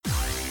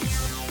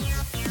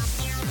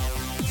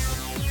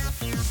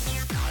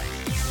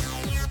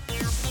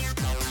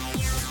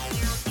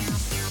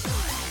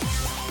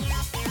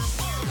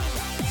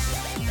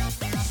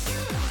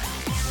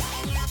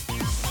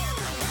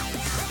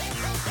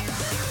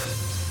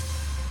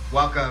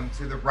Welcome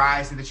to the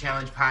Rise to the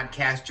Challenge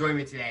podcast. Join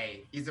me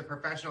today. He's a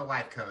professional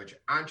life coach,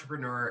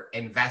 entrepreneur,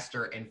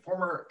 investor, and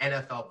former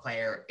NFL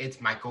player. It's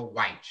Michael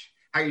Wyche.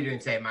 How are you doing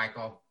today,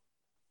 Michael?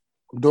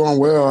 I'm doing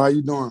well. How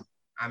you doing?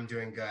 I'm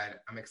doing good.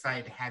 I'm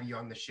excited to have you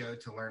on the show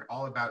to learn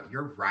all about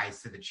your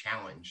rise to the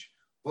challenge.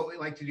 What we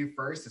like to do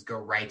first is go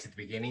right to the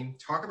beginning,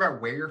 talk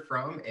about where you're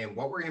from and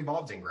what were you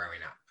involved in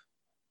growing up.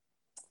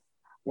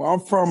 Well,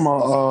 I'm from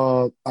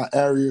an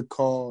area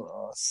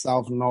called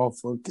South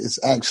Norfolk. It's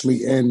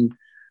actually in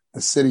the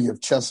city of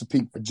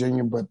Chesapeake,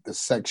 Virginia, but the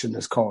section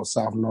is called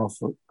South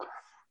Norfolk.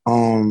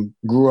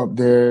 Grew up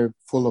there,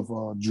 full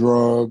of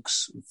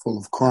drugs, full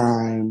of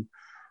crime,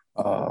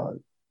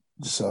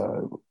 just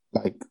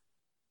like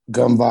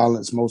gun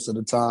violence most of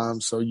the time.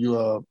 So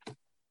you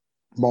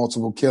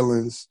multiple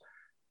killings,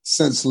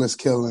 senseless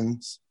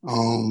killings.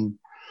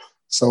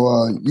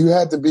 So you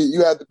had to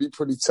be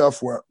pretty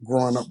tough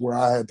growing up where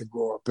I had to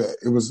grow up at.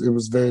 It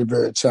was very,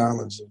 very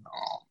challenging.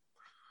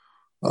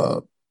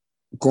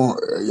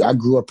 I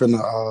grew up in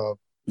a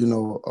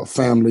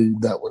family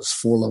that was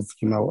full of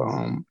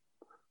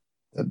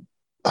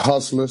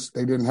hustlers.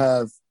 They didn't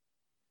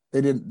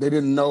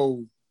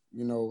know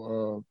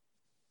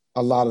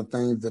a lot of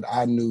things that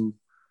I knew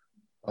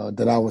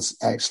that I was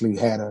actually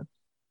had a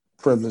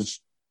privilege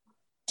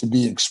to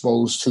be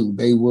exposed to.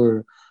 They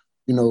were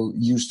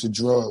used to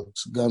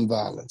drugs, gun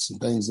violence,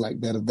 and things like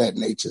that of that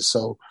nature.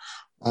 So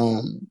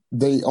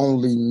they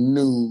only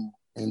knew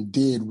and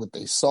did what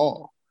they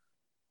saw.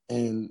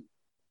 And,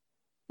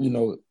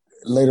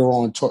 later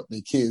on taught their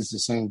kids the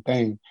same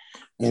thing.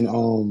 And,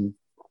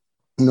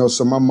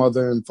 so my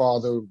mother and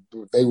father,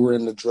 they were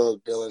in the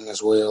drug dealing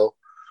as well.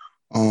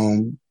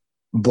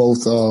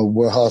 Both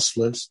were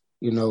hustlers,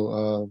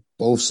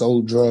 both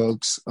sold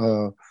drugs.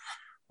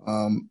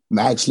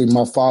 Actually,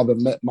 my father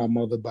met my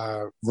mother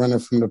by running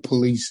from the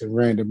police and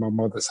ran to my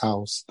mother's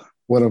house.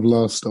 What a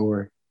love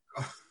story.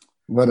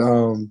 But,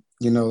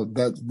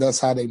 that's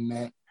how they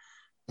met.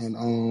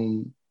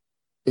 And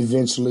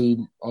eventually,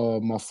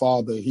 my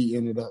father, he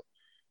ended up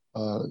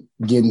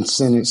getting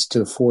sentenced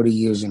to 40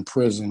 years in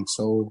prison.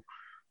 So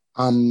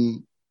I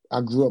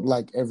grew up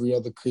like every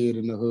other kid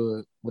in the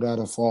hood without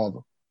a father.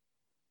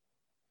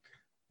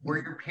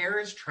 Were your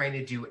parents trying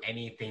to do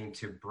anything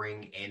to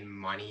bring in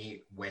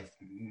money with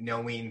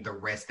knowing the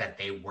risk that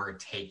they were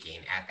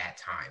taking at that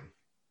time?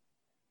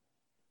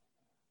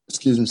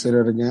 Excuse me, say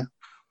that again.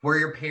 Were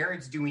your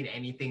parents doing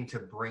anything to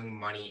bring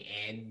money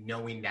in,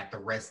 knowing that the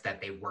risk that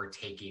they were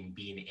taking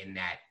being in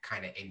that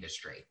kind of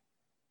industry?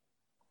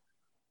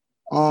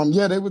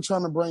 Yeah, they were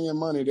trying to bring in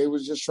money. They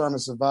was just trying to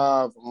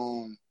survive.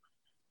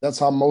 That's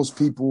how most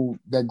people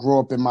that grew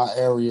up in my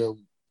area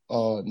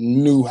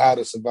knew how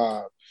to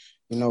survive.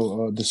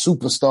 The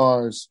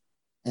superstars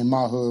in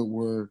my hood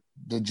were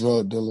the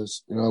drug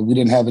dealers. We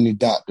didn't have any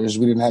doctors.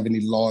 We didn't have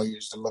any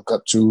lawyers to look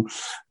up to.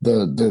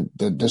 The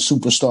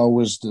superstar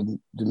was the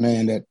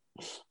man that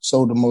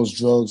sold the most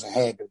drugs and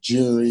had the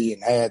jury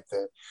and had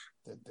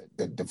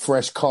the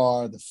fresh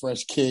car, the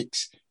fresh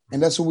kicks.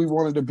 And that's what we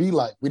wanted to be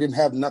like. We didn't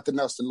have nothing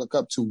else to look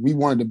up to. We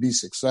wanted to be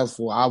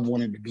successful. I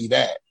wanted to be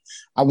that.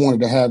 I wanted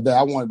to have that.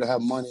 I wanted to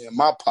have money in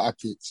my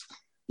pockets.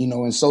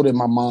 And so did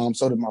my mom,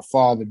 so did my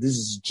father. This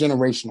is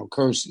generational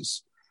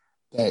curses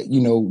that,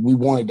 we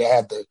wanted to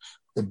have the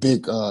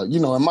big,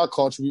 in my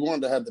culture, we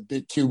wanted to have the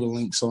big Cuban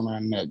links on our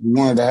neck. We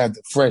wanted to have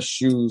the fresh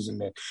shoes and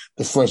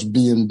the fresh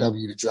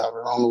BMW to drive.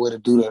 The only way to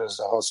do that is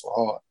to hustle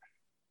hard.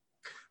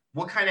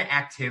 What kind of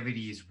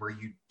activities were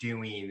you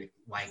doing,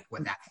 like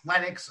with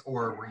athletics,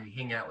 or were you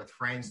hanging out with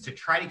friends to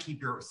try to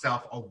keep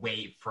yourself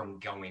away from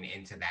going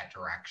into that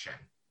direction?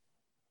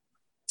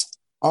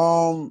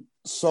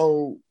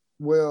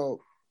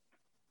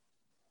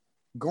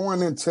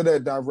 Going into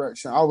that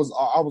direction, I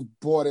was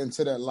brought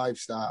into that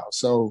lifestyle.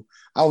 So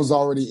I was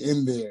already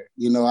in there.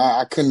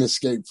 I couldn't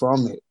escape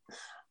from it.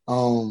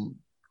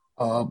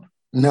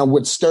 Now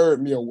what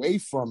stirred me away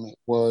from it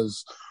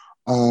was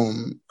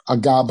a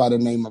guy by the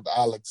name of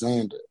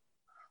Alexander.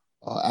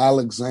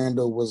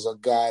 Alexander was a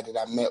guy that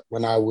I met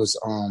when I was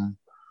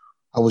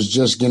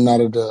just getting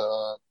out of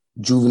the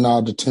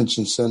juvenile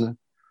detention center.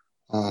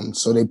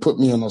 So they put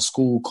me in a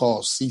school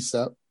called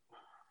CSEP.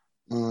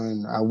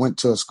 And I went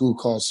to a school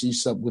called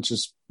CSEP, which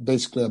is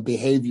basically a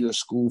behavior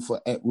school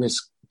for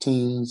at-risk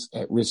teens,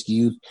 at-risk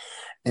youth.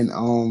 And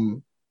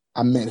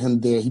I met him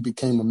there. He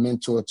became a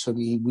mentor to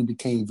me. We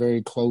became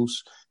very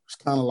close. He was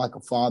kind of like a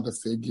father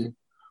figure.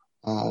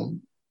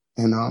 And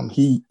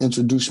he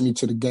introduced me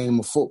to the game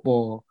of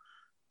football.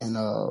 And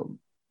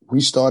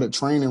we started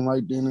training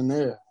right then and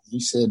there.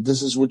 He said,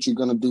 this is what you're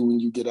going to do when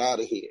you get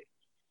out of here.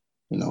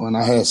 And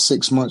I had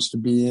 6 months to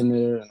be in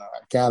there, and I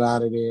got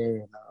out of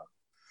there.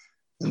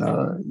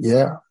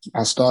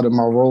 I started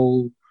my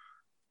role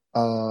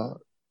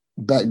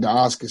back to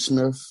Oscar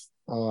Smith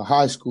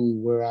High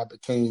School, where I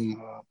became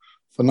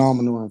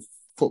phenomenal in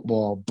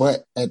football.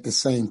 But at the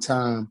same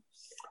time,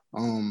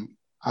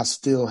 I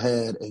still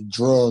had a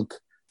drug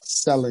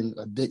selling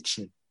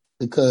addiction,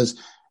 because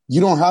you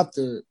don't have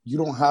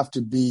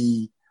to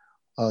be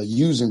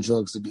using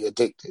drugs to be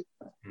addicted.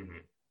 Mm-hmm.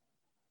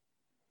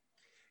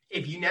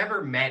 If you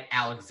never met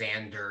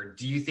Alexander,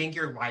 do you think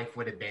your life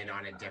would have been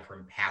on a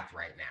different path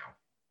right now?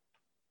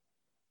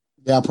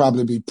 Yeah, I'll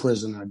probably be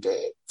prison or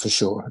dead for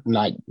sure.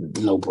 Like,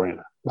 no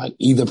brainer. Like,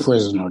 either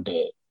prison or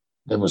dead.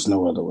 There was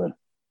no other way.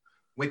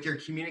 With your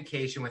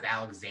communication with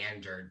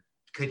Alexander,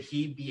 could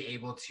he be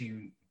able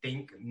to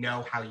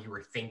know how you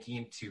were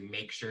thinking to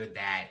make sure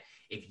that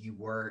if you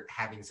were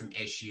having some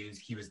issues,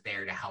 he was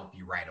there to help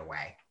you right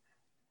away?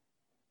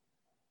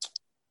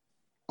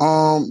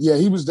 Yeah,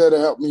 he was there to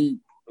help me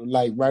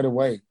like right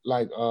away.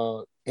 Like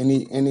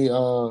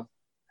anything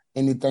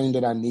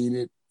that I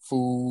needed,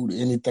 food,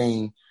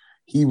 anything,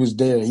 he was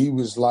there. It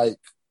was like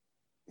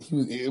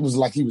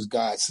he was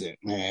God sent,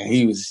 man.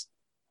 He was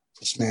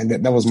man,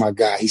 that was my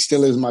guy. He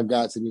still is my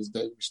guy to this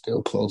day. We're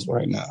still close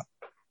right now.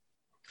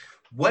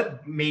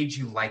 What made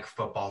you like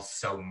football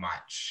so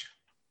much?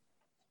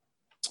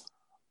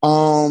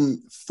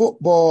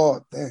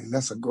 Football, dang,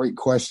 that's a great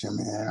question,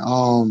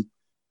 man.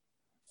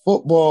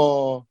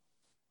 Football,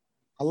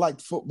 I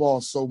liked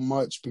football so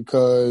much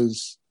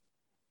because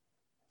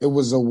it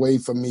was a way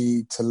for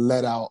me to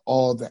let out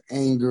all the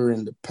anger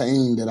and the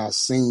pain that I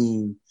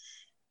seen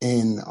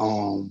in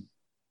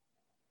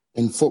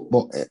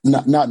football,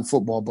 not in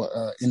football, but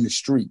in the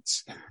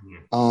streets.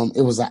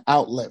 It was an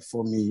outlet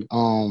for me.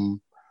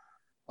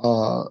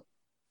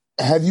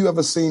 Have you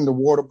ever seen The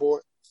Waterboy?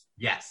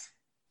 Yes.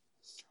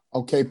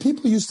 Okay,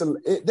 people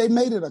they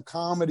made it a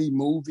comedy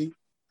movie.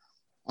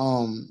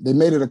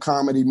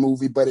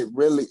 But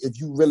if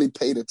you really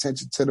paid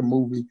attention to the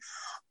movie,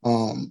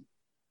 when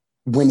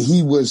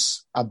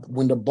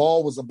the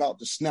ball was about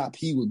to snap,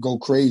 he would go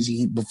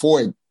crazy.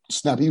 Before it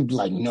snapped, he would be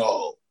like,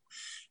 no,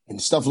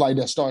 and stuff like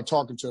that. Start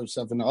talking to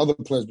himself, and the other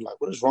players be like,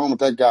 what is wrong with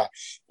that guy?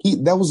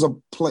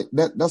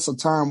 That's a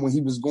time when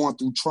he was going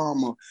through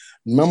trauma.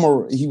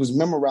 He was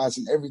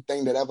memorizing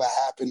everything that ever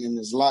happened in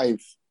his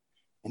life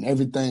and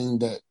everything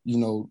that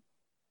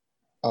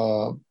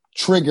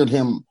triggered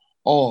him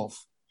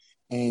off.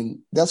 And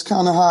that's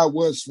kind of how it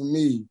was for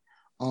me.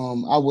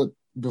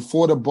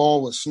 Before the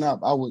ball would snap,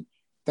 I would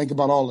think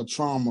about all the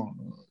trauma,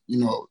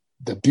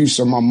 the abuse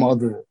of my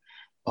mother.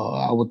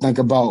 I would think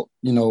about,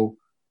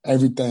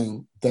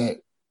 everything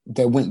that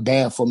went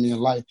bad for me in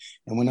life.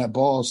 And when that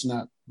ball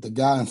snapped, the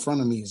guy in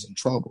front of me is in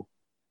trouble.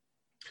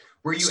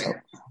 Were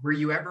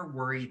you ever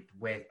worried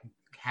with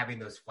having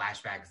those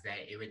flashbacks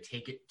that it would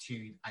take it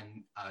to a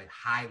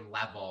high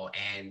level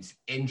and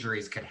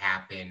injuries could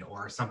happen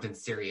or something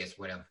serious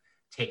would have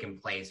taken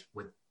place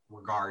with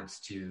regards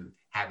to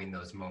having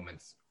those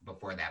moments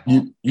before that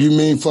ball? You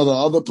mean for the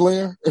other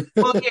player?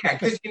 Well, yeah,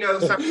 because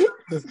sometimes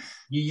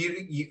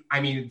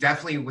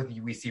definitely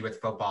we see with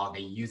football,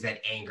 they use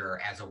that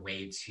anger as a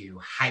way to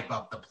hype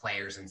up the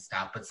players and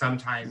stuff. But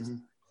sometimes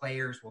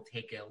players will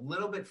take it a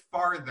little bit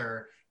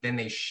farther than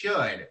they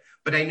should.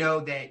 But I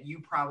know that you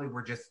probably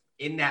were just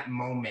in that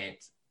moment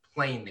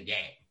playing the game.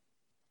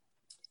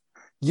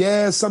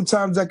 Yeah,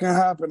 sometimes that can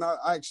happen.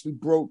 I actually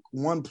broke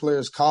one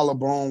player's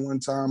collarbone one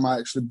time. I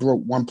actually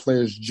broke one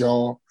player's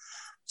jaw.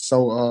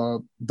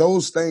 So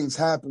those things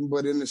happen,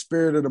 but in the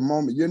spirit of the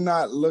moment, you're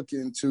not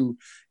looking to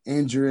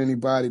injure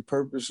anybody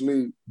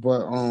purposely,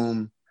 but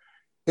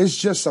it's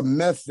just a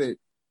method,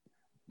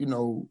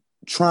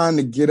 trying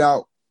to get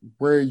out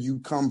where you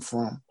come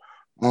from.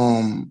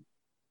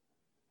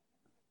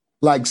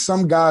 Like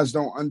some guys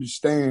don't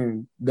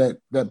understand that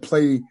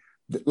play,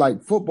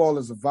 like football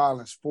is a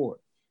violent sport.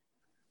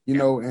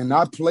 And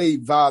I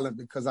played violent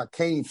because I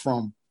came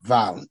from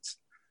violence,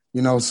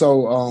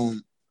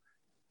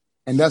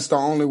 and that's the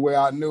only way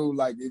I knew,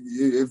 like,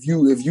 if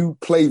you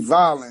play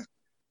violent,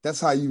 that's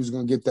how you was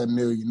going to get that $1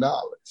 million,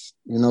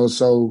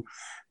 So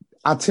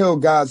I tell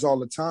guys all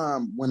the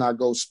time when I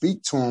go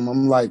speak to them,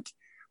 I'm like,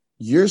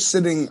 you're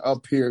sitting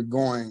up here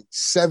going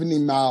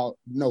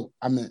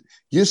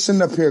you're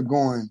sitting up here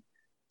going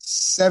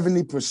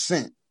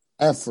 70%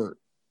 effort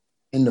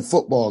in the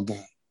football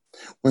game.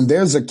 When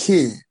there's a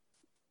kid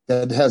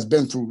that has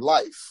been through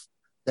life,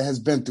 that has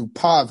been through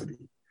poverty,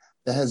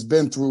 that has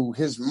been through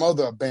his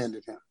mother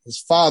abandoned him, his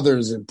father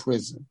is in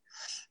prison,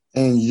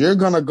 and you're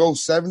going to go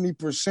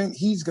 70%,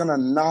 he's going to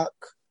knock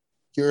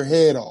your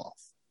head off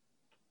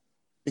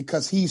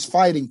because he's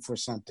fighting for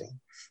something.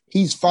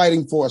 He's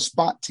fighting for a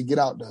spot to get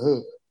out the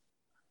hood.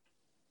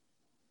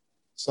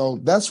 So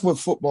that's what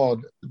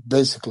football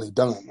basically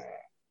done, man.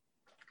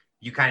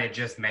 You kind of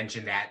just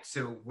mentioned that.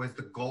 So was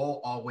the goal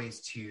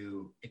always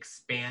to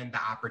expand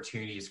the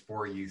opportunities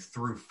for you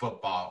through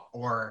football,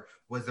 or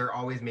was there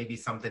always maybe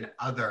something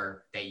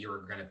other that you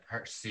were going to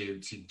pursue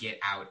to get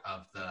out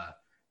of the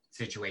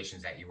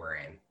situations that you were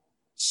in?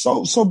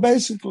 So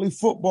basically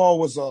football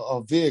was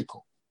a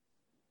vehicle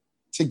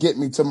to get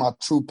me to my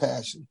true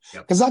passion.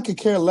 Because I could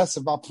care less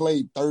if I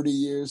played 30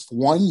 years,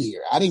 1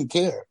 year. I didn't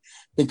care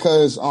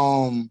because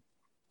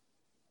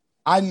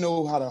I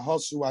knew how to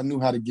hustle. I knew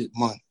how to get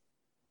money.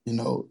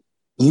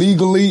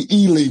 Legally,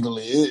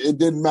 illegally, it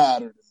didn't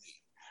matter to me.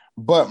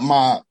 But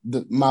my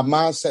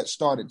mindset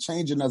started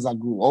changing as I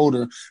grew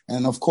older,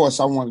 and of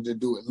course, I wanted to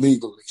do it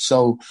legally.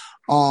 So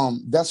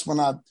that's when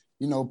I,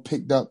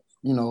 picked up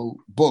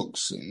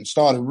books and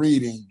started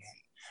reading,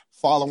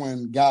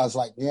 following guys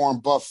like Warren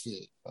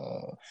Buffett,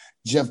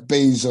 Jeff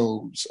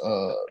Bezos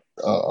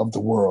of the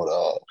world,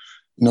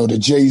 the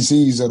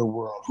Jay-Z's of the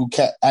world, who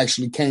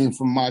actually came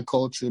from my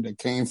culture, that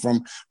came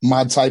from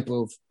my type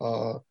of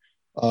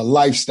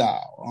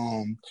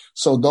lifestyle.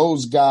 So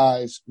those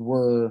guys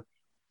were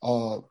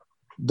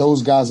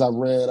those guys I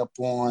read up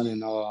on,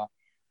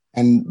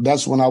 and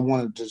that's when I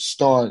wanted to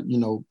start,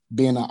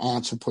 being an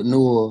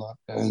entrepreneur,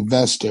 an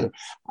investor.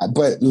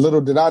 But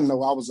little did I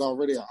know I was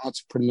already an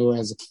entrepreneur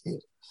as a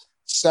kid,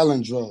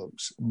 selling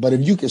drugs. But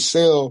if you could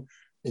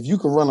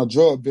run a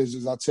drug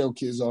business, I tell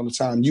kids all the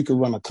time, you can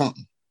run a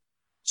company.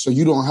 So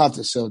you don't have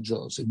to sell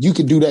drugs. If you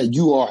can do that,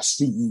 you are a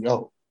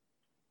CEO.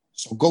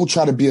 So go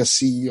try to be a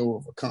CEO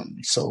of a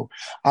company. So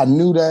I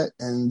knew that,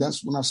 and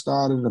that's when I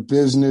started a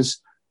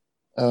business.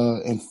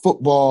 And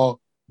football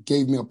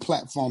gave me a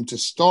platform to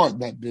start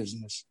that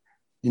business,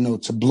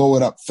 to blow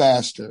it up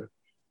faster.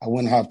 I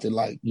wouldn't have to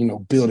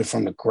build it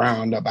from the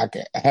ground up. I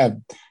have,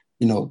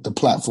 the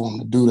platform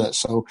to do that.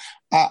 So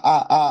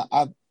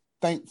I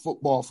thank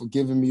football for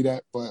giving me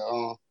that. But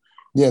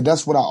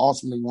that's what I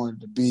ultimately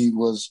wanted to be,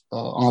 was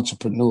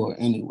entrepreneur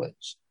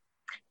anyways.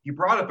 You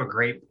brought up a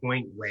great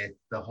point with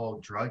the whole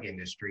drug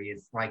industry.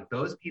 It's like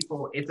those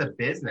people, it's a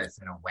business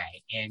in a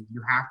way, and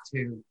you have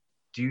to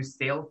do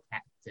sales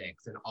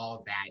tactics and all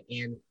of that.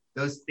 And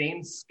those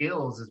same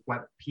skills is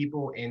what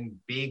people in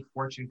big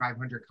Fortune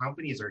 500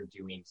 companies are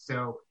doing.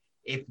 So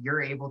if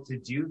you're able to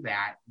do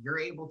that, you're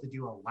able to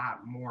do a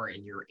lot more,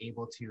 and you're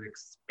able to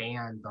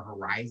expand the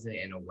horizon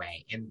in a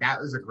way. And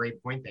that was a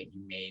great point that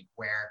you made,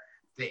 where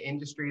the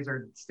industries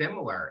are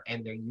similar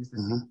and they're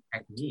using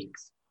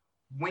techniques.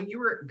 When you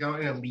were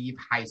going to leave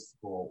high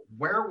school,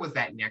 where was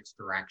that next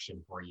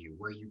direction for you?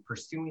 Were you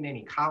pursuing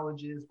any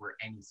colleges? Were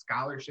any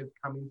scholarships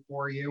coming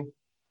for you?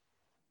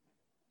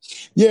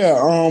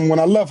 Yeah, when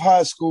I left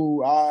high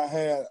school, I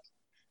had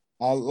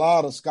a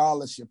lot of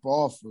scholarship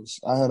offers.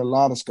 I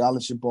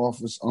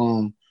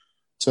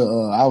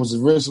was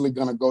originally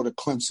going to go to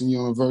Clemson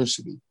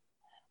University,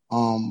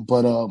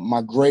 but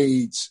my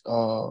grades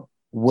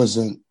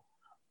wasn't.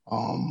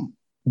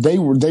 They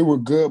were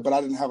good, but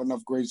I didn't have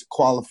enough grades to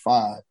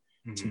qualify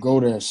to go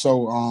there.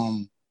 So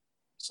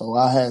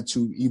I had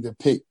to either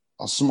pick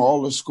a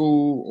smaller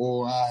school,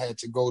 or I had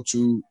to go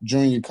to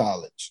junior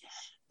college.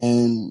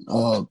 And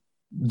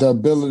the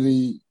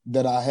ability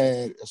that I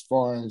had as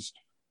far as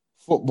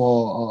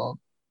football,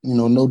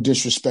 no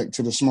disrespect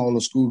to the smaller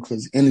school,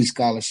 because any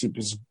scholarship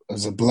is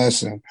a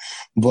blessing.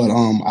 But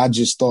I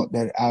just thought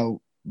that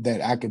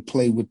I could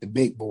play with the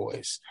big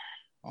boys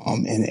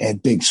and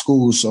at big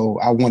schools. So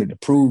I wanted to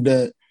prove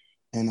that.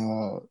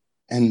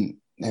 And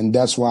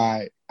that's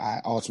why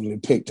I ultimately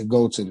picked to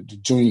go to the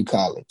junior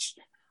college.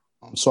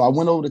 So I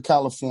went over to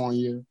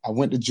California. I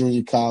went to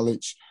junior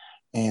college,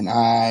 and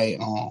I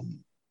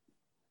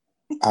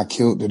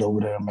killed it over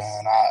there,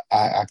 man.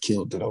 I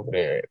killed it over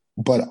there.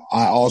 But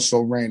I also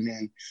ran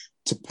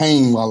into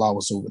pain while I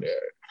was over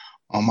there.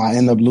 I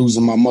ended up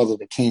losing my mother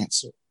to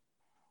cancer.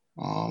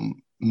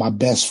 My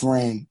best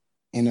friend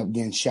ended up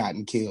getting shot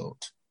and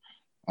killed.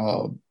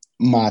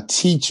 My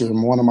teacher,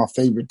 one of my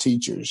favorite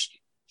teachers,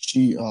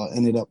 she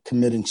ended up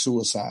committing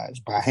suicide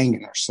by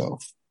hanging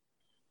herself.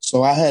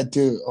 So I had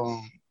to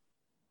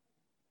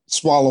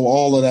swallow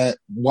all of that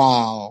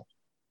while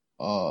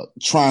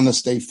trying to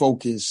stay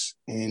focused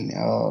and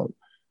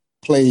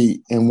play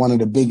in one of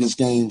the biggest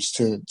games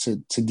to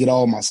get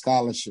all my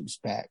scholarships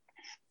back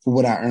for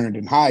what I earned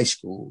in high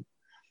school.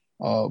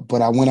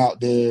 But I went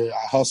out there,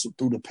 I hustled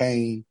through the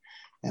pain,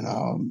 and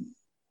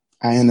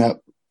I ended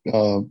up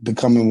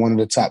becoming one of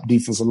the top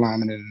defensive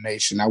linemen in the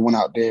nation. I went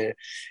out there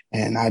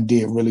and I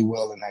did really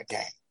well in that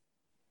game.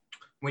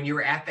 When you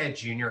were at that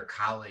junior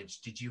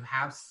college, did you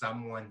have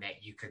someone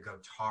that you could go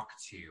talk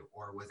to,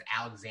 or was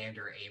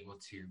Alexander able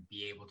to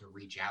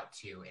reach out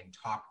to and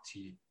talk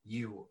to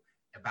you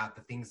about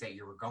the things that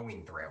you were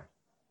going through?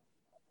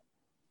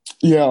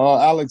 Yeah,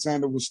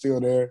 Alexander was still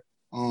there.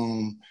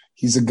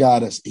 He's a guy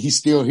he's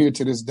still here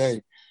to this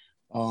day.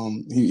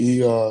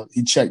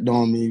 He checked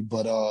on me,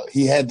 but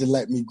he had to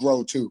let me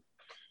grow too,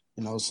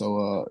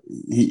 so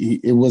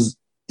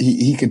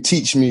he could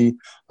teach me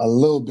a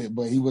little bit,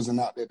 but he wasn't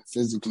out there to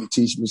physically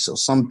teach me. So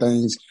some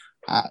things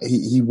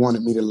he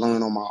wanted me to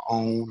learn on my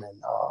own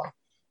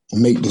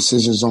and make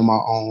decisions on my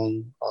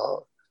own.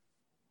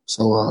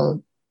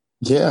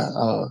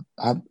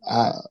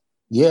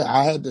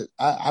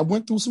 I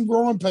went through some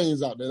growing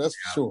pains out there. That's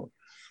for sure.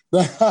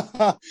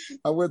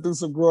 I went through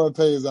some growing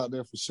pains out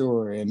there for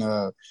sure. And,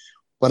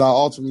 but I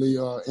ultimately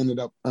ended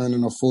up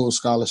earning a full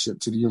scholarship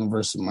to the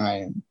University of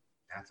Miami.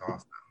 That's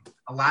awesome.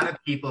 A lot of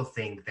people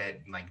think that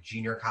like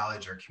junior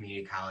college or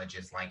community college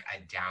is like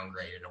a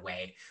downgrade in a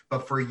way.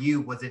 But for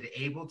you, was it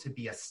able to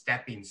be a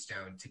stepping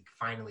stone to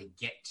finally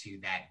get to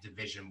that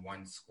Division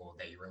I school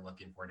that you were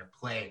looking for, to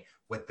play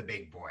with the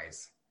big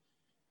boys?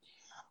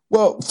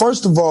 Well,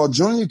 first of all,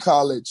 junior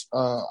college,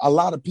 a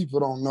lot of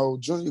people don't know,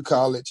 junior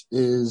college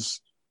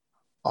is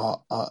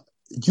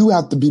you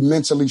have to be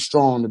mentally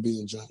strong to be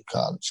in junior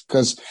college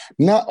because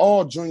not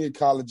all junior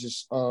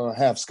colleges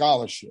have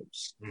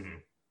scholarships. Mm-hmm.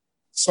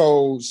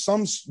 So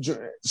some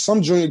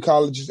junior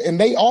colleges, and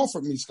they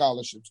offered me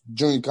scholarships,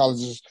 junior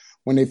colleges,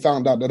 when they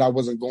found out that I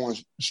wasn't going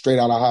straight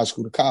out of high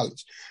school to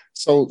college.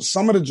 So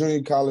some of the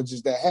junior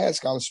colleges that had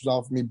scholarships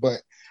offered me,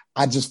 but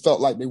I just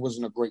felt like they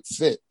wasn't a great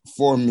fit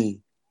for me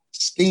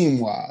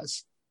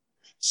scheme-wise.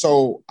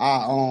 So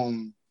I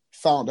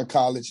found a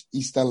college,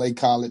 East LA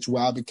College,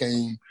 where I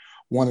became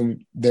one of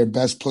their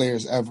best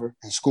players ever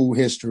in school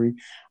history.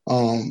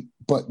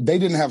 But they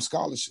didn't have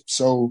scholarships.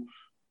 So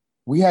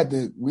we had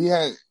to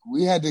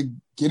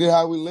get it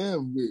how we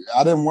live.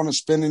 I didn't want to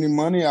spend any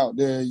money out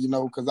there,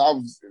 because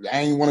I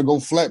ain't want to go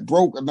flat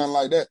broke or nothing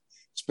like that,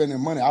 spending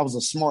money. I was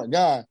a smart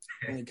guy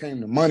when it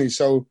came to money.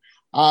 So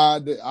I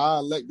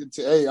elected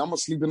to, hey, I'm going to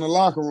sleep in the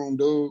locker room,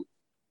 dude.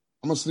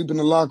 I'm going to sleep in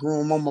the locker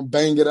room. I'm going to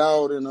bang it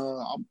out. And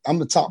I'm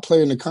the top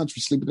player in the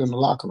country sleeping in the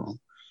locker room.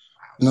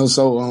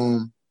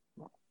 So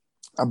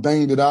I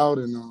banged it out.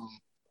 And,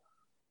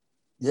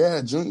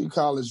 junior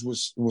college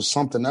was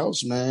something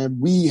else, man.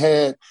 We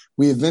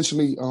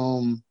eventually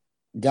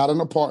got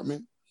an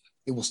apartment.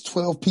 It was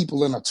 12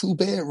 people in a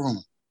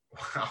 2-bedroom.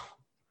 Wow.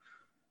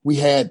 We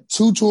had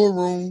 2 to a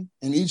room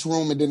in each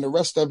room, and then the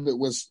rest of it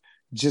was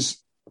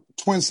just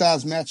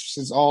twin-size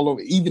mattresses all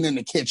over, even in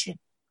the kitchen.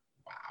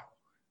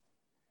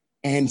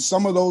 And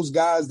some of those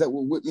guys that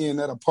were with me in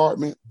that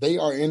apartment, they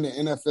are in the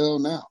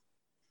NFL now.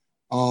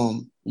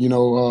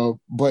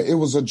 But it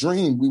was a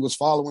dream. We was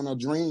following a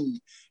dream.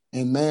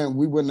 And, man,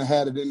 we wouldn't have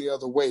had it any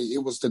other way.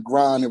 It was the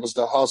grind. It was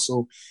the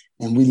hustle.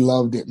 And we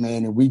loved it,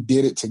 man. And we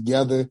did it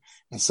together.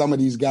 And some of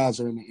these guys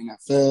are in the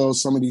NFL.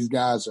 Some of these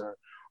guys are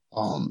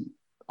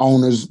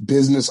owners,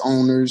 business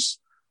owners.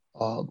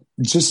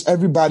 Just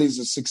everybody's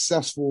a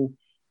successful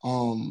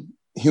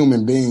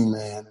human being,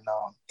 man. And,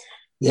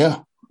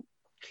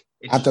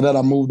 after that,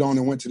 I moved on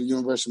and went to the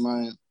University of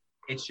Miami.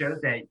 It shows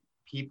that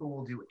people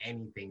will do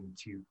anything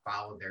to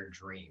follow their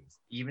dreams,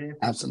 even if,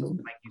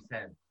 absolutely, like you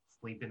said,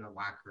 sleep in the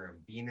locker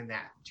room, being in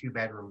that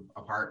 2-bedroom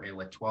apartment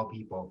with 12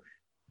 people.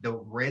 The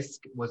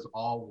risk was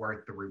all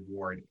worth the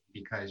reward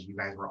because you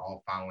guys were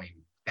all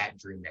following that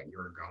dream that you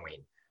were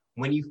going.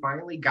 When you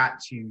finally got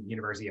to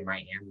University of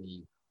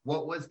Miami,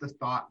 what was the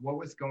thought? What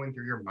was going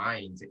through your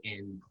mind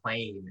in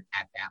playing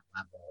at that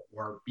level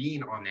or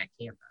being on that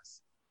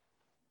campus?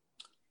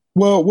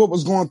 Well, what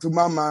was going through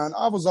my mind,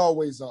 I was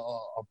always a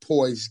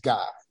poised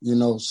guy,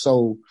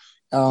 so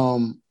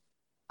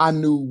I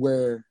knew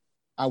where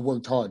I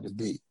worked hard to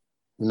be,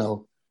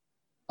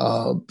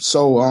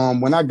 So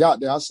when I got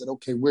there, I said,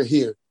 okay, we're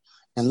here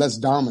and let's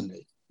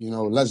dominate,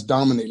 let's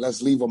dominate.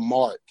 Let's leave a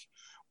mark,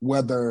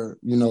 whether,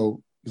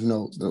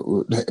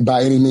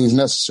 by any means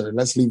necessary,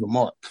 let's leave a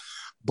mark.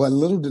 But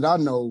little did I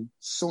know,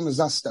 as soon as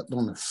I stepped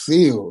on the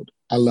field,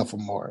 I left a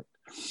mark.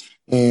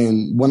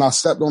 And when I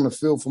stepped on the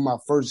field for my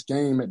first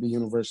game at the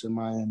University of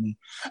Miami,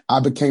 I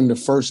became the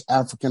first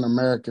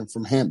African-American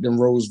from Hampton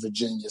Roads,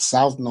 Virginia,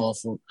 South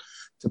Norfolk,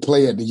 to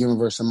play at the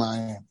University of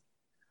Miami.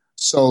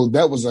 So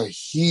that was a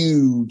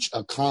huge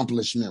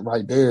accomplishment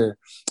right there.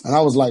 And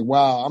I was like,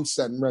 wow, I'm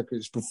setting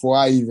records before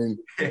I even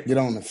get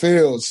on the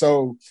field.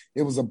 So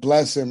it was a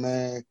blessing,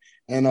 man.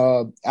 And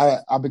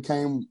I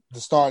became the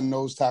starting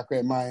nose tackle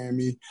at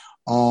Miami.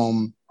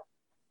 After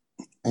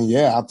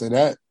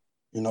that,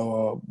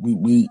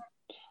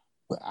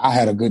 I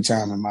had a good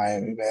time in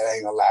Miami, man. I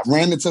ain't gonna lie.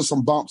 Ran into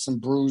some bumps and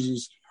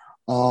bruises.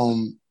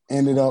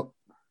 Ended up,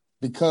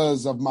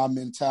 because of my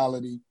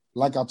mentality,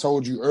 like I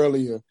told you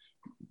earlier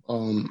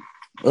on,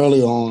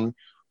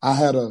 I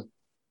had a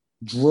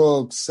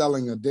drug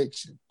selling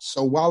addiction.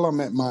 So while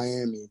I'm at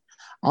Miami,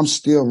 I'm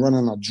still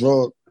running a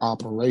drug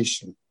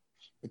operation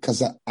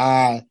because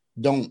I'm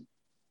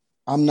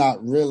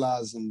not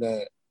realizing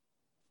that,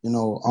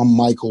 I'm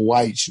Michael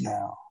Weitz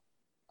now.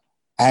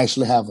 I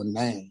actually have a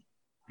name.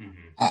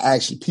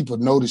 Mm-hmm. People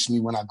notice me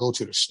when I go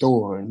to the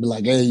store and be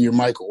like, hey, you're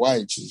Michael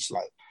Weitz. It's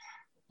like,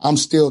 I'm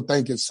still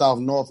thinking South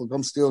Norfolk.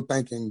 I'm still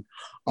thinking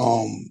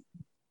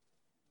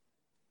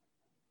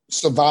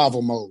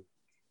survival mode.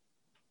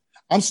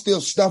 I'm still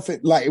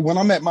stuffing, like when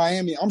I'm at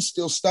Miami, I'm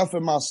still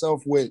stuffing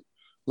myself with,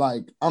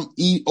 like, I'm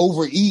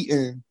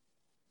overeating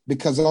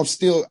because I'm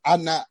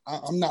not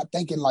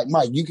thinking like,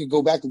 Mike, you can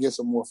go back and get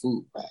some more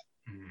food, man.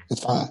 Mm-hmm.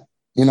 It's fine.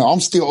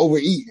 I'm still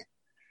overeating.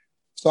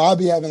 So I'll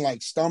be having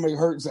like stomach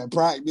hurts at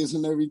practice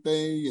and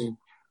everything.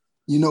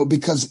 And,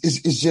 because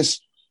it's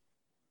just,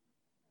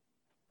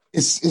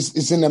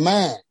 it's in the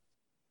mind.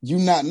 You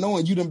not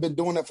knowing, you done been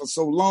doing that for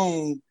so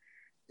long.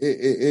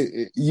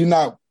 You're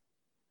not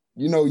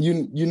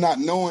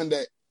knowing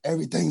that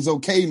everything's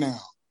okay now.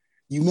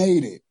 You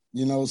made it,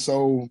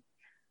 so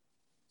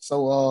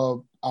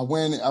I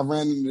ran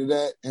into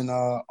that, and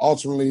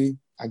ultimately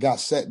I got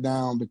set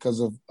down because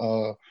of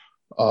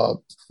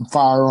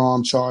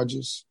firearm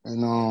charges,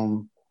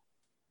 and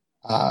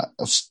I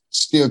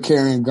still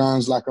carrying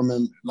guns like I'm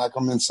in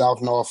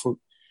South Norfolk,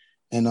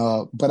 and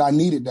but I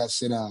needed that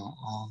sit down.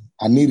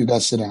 I needed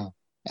that sit down,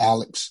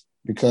 Alex,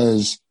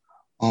 because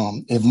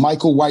if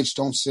Michael Weitz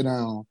don't sit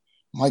down,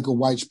 Michael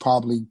White's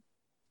probably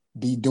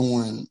be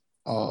doing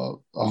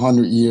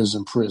 100 years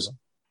in prison.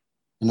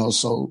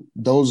 So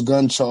those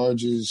gun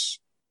charges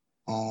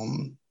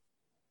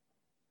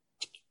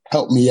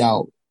helped me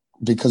out,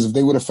 because if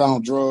they would have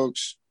found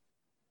drugs,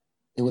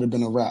 it would have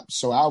been a wrap.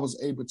 So I was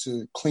able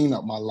to clean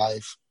up my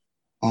life.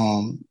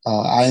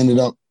 I ended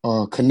up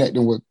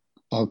connecting with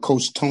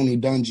Coach Tony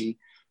Dungy,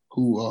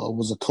 who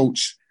was a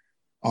coach.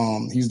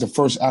 He's the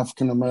first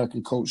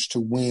African-American coach to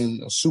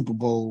win a Super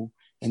Bowl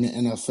in the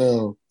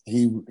NFL.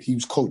 He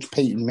was Coach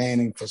Peyton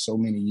Manning for so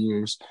many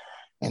years.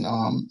 And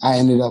I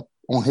ended up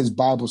on his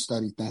Bible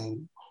study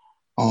thing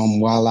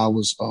while I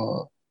was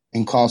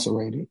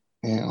incarcerated.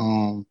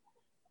 And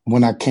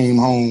when I came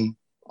home,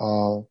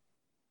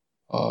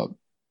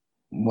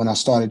 when I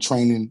started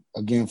training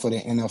again for the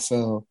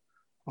NFL,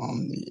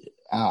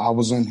 I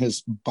was in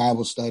his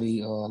Bible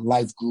study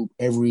life group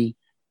every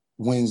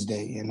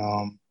Wednesday. And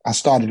I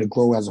started to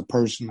grow as a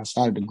person. I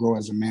started to grow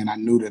as a man. I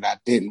knew that I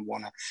didn't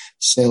want to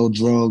sell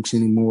drugs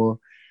anymore.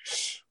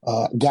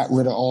 Got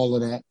rid of all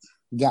of that.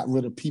 Got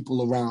rid of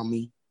people around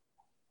me.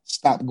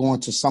 Stopped going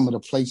to some of the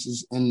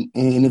places. And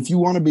if you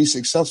want to be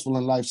successful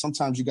in life,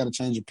 sometimes you got to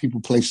change your people,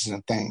 places,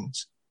 and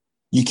things.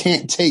 You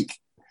can't take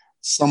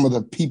some of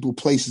the people,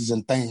 places,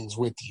 and things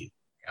with you.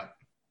 Yep.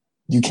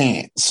 You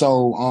can't.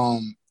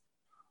 So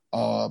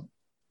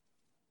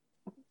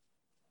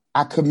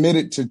I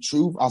committed to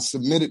truth. I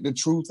submitted to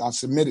truth. I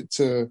submitted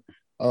to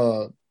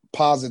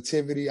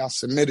positivity. I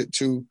submitted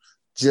to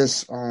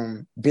just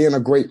being a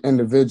great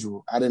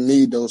individual. I didn't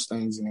need those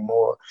things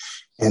anymore.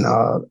 And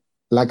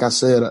like I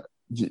said,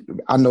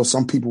 I know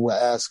some people will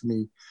ask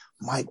me,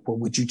 Mike, well,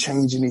 would you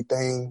change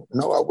anything?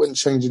 No, I wouldn't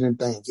change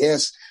anything.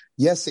 Yes,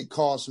 it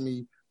cost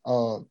me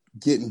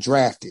getting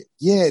drafted.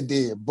 Yeah, it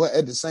did. But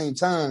at the same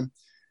time,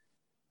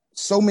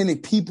 so many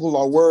people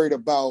are worried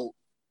about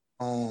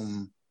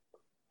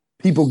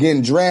people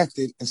getting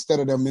drafted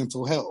instead of their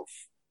mental health.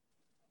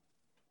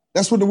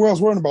 That's what the world's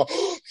worried about.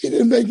 He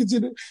didn't make it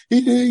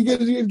he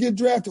didn't get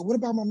drafted. What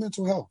about my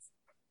mental health?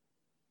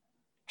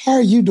 How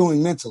are you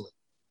doing mentally?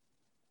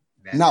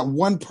 Not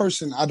one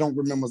person I don't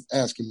remember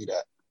asking me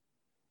that.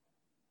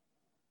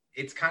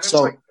 It's kind of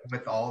like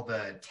with all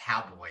the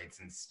tabloids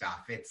and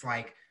stuff. It's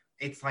like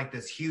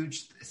this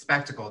huge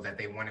spectacle that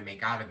they want to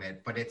make out of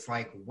it, but it's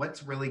like,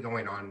 what's really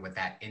going on with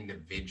that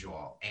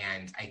individual?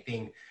 And I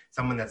think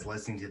someone that's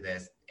listening to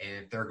this,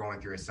 if they're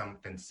going through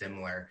something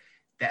similar,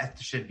 that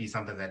should be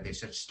something that they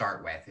should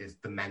start with, is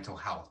the mental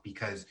health,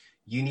 because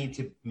you need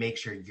to make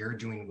sure you're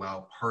doing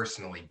well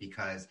personally,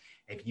 because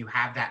if you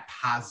have that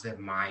positive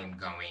mind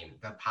going,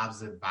 the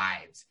positive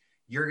vibes,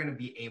 you're going to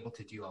be able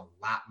to do a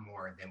lot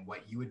more than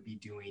what you would be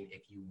doing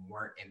if you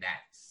weren't in that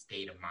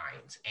state of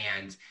mind.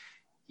 And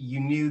you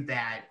knew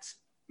that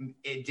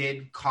it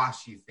did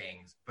cost you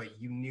things, but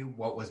you knew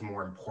what was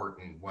more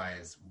important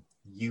was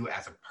you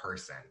as a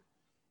person.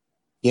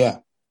 Yeah.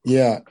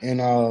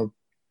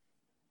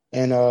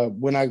 And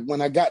when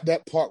I got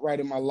that part right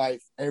in my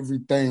life,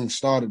 everything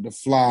started to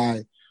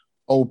fly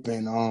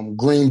open.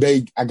 Green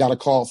Bay, I got a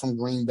call from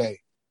Green Bay.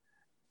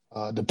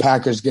 The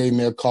Packers gave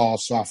me a call,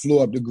 so I flew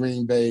up to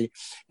Green Bay,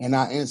 and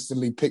I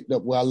instantly picked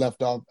up where I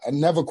left off. I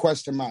never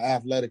questioned my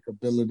athletic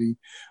ability.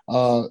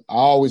 I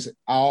always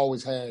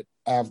had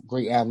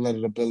great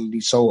athletic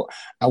ability, so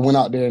I went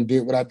out there and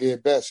did what I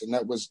did best, and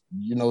that was,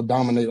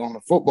 dominate on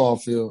the football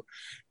field.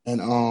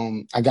 And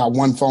I got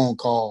one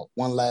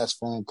last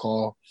phone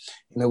call,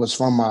 and it was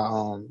from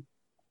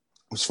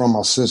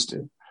my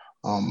sister.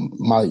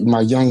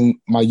 My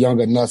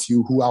younger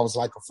nephew, who I was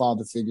like a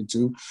father figure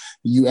to.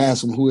 You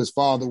ask him who his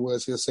father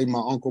was, he'll say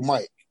my Uncle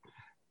Mike.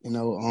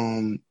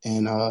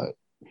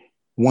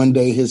 One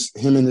day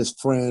him and his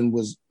friend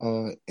was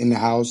in the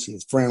house.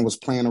 His friend was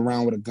playing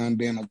around with a gun,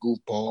 being a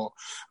goofball.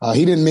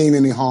 He didn't mean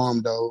any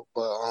harm though,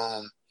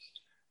 but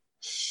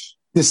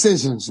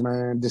decisions.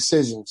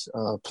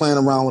 Playing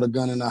around with a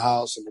gun in the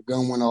house, and the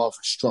gun went off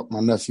and struck my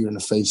nephew in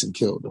the face and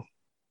killed him.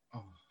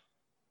 Oh.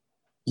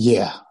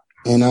 Yeah.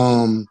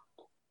 And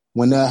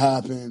when that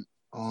happened,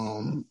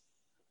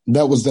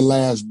 that was the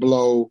last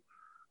blow.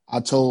 I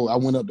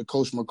went up to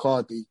Coach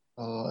McCarthy,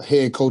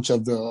 head coach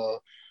of the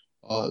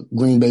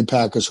Green Bay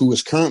Packers, who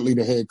is currently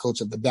the head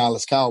coach of the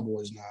Dallas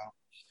Cowboys now.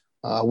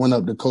 I went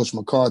up to Coach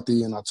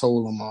McCarthy and I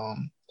told him,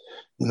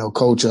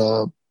 Coach,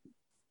 I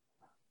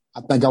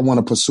think I want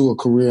to pursue a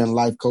career in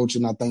life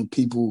coaching. I think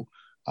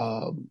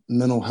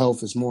mental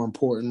health is more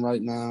important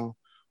right now.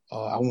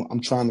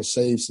 I'm trying to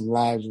save some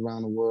lives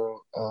around the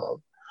world.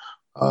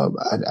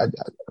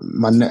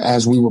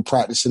 As we were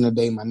practicing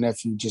today, my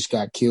nephew just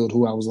got killed,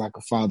 who I was like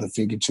a father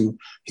figure to.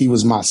 He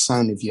was my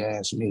son, if you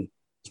ask me.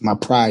 It's my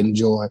pride and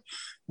joy.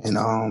 And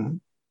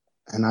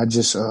I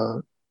just,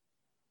 I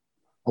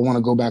want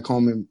to go back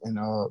home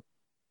and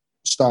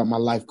start my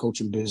life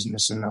coaching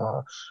business and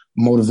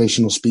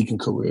motivational speaking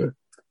career.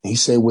 And he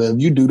said, well,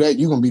 if you do that,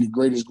 you're going to be the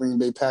greatest Green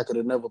Bay Packer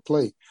to never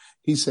play.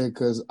 He said,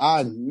 because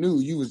I knew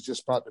you was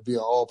just about to be an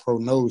all-pro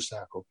nose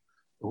tackle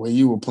the way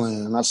you were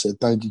playing. And I said,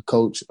 thank you,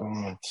 Coach.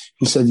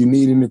 He said, you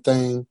need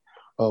anything,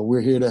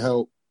 we're here to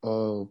help.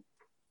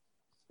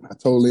 I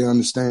totally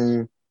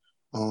understand.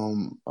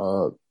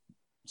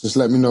 Just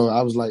let me know.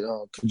 I was like,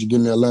 could you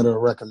give me a letter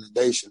of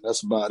recommendation?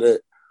 That's about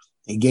it.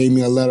 He gave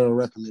me a letter of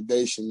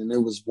recommendation, and it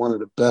was one of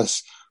the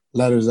best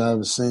letters I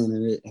ever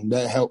seen. And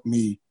that helped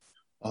me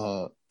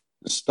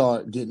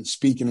start getting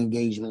speaking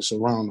engagements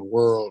around the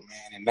world,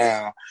 man. And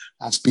now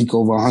I speak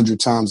over 100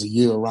 times a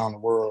year around the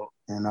world.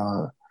 And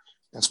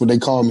that's what they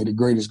call me, the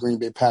greatest Green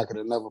Bay Packer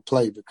to never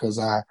play, because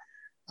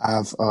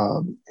I've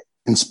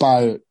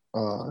inspired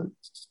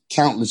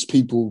countless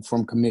people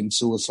from committing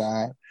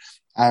suicide.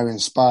 I've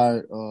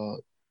inspired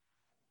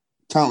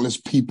countless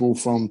people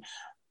from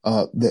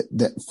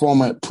that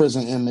former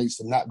prison inmates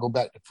to not go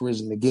back to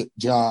prison, to get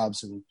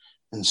jobs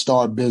and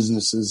start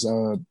businesses.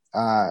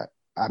 I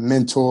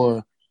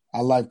mentor, I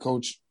life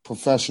coach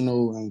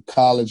professional and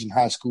college and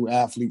high school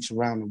athletes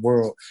around the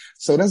world.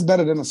 So that's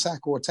better than a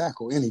sack or a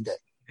tackle any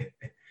day.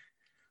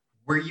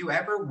 Were you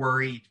ever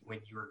worried when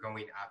you were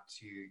going up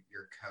to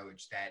your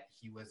coach that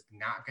he was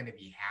not going to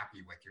be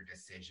happy with your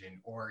decision,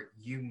 or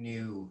you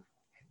knew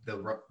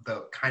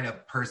the kind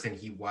of person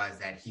he was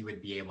that he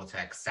would be able to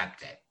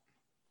accept it?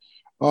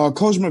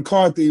 Coach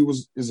McCarthy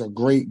is a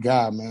great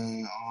guy,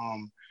 man.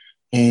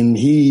 And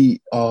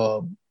he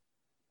was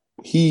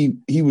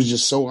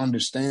just so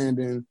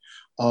understanding.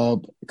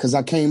 Because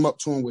I came up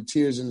to him with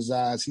tears in his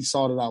eyes. He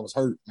saw that I was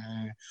hurt,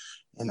 man.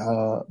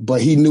 And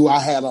but he knew I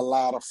had a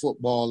lot of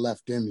football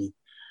left in me.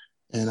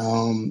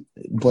 And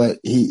but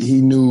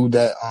he knew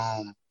that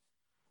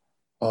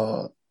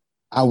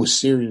I was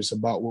serious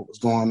about what was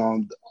going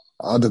on.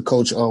 Other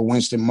coach,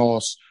 Winston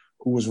Moss,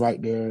 who was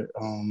right there,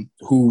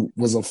 who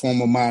was a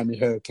former Miami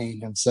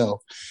Hurricane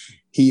himself.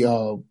 He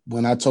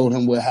when I told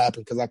him what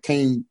happened, because I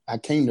came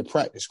to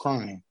practice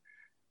crying.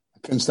 I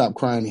couldn't stop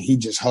crying, and he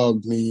just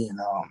hugged me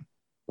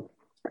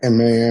and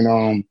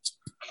man,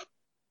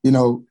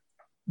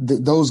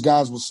 those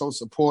guys were so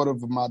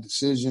supportive of my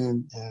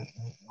decision and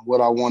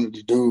what I wanted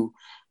to do.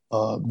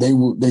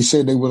 They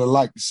said they would have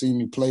liked to see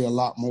me play a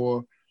lot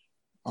more,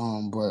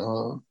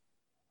 but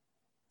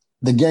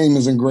the game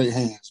is in great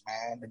hands,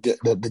 man.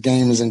 The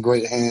game is in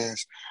great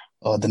hands.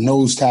 The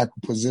nose tackle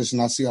position,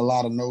 I see a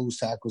lot of nose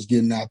tackles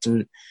getting after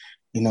it,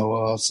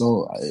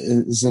 so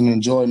it's an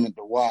enjoyment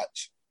to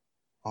watch.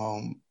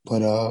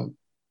 But I'm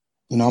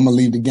gonna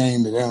leave the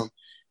game to them,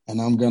 and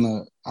I'm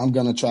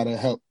gonna try to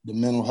help the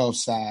mental health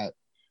side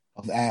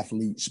of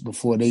athletes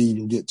before they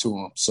even get to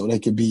them, so they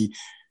could be,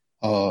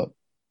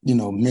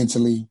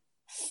 mentally,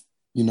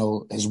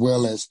 as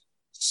well as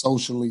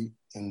socially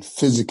and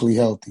physically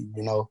healthy,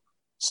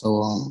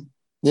 So,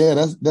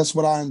 that's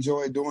what I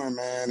enjoy doing,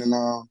 man. And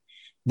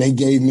they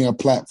gave me a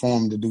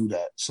platform to do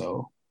that.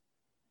 So,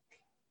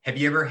 have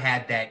you ever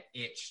had that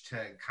itch to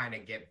kind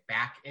of get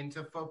back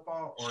into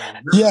football? Or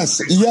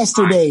yes,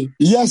 yesterday.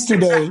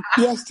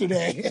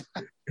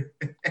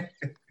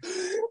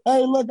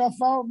 Hey, look, I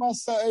found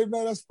myself. Hey,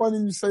 man, that's funny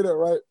you say that,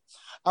 right?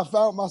 I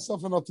found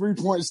myself in a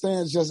 3-point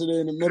stance yesterday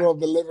in the middle of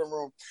the living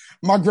room.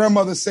 My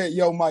grandmother said,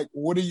 "Yo, Mike,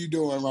 what are you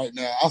doing right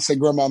now?" I said,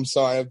 "Grandma, I'm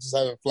sorry. I'm just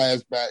having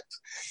flashbacks."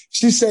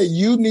 She said,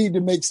 "You need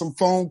to make some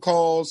phone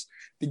calls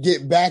to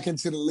get back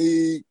into the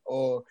league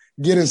or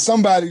get in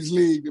somebody's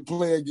league to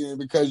play again,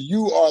 because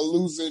you are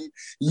losing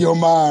your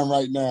mind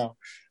right now."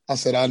 I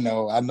said, I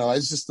know.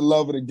 It's just the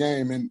love of the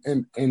game and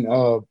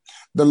the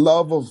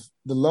love of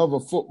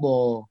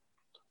football.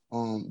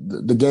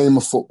 The game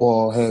of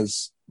football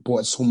has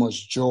brought so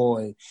much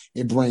joy.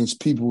 It brings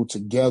people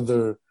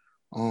together.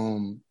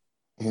 And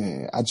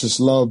I just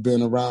love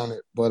being around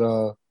it. But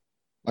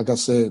like I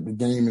said, the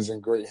game is in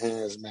great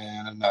hands,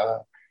 man.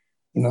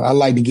 And I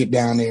like to get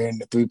down there in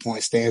the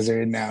 3-point stands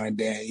every now and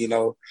then,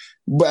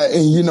 But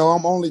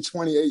I'm only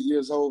 28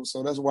 years old,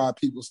 so that's why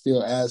people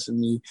still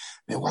asking me,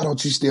 "Man, why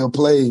don't you still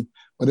play?"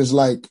 But it's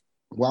like,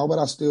 why would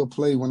I still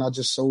play when I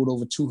just sold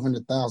over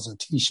 200,000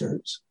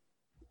 T-shirts?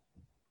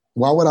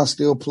 Why would I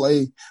still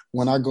play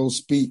when I go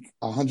speak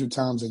 100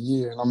 times a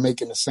year and I'm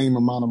making the same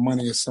amount of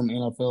money as some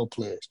NFL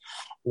players?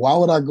 Why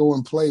would I go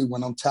and play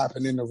when I'm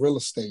tapping into real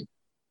estate?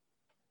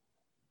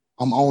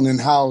 I'm owning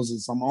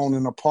houses. I'm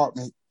owning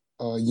apartment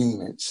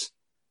units.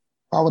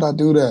 Why would I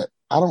do that?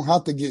 I don't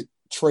have to get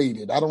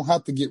traded. I don't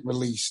have to get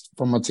released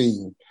from a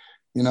team.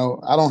 I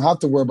don't have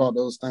to worry about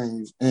those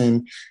things.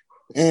 And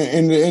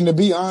to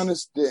be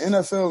honest, the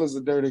NFL is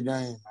a dirty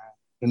game,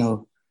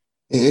 man.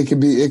 It could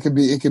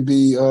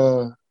be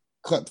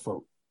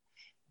cutthroat.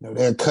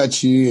 They'll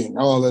cut you and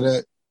all of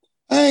that.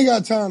 I ain't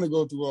got time to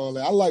go through all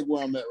that. I like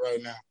where I'm at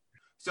right now.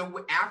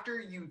 So after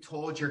you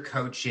told your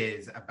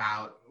coaches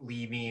about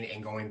leaving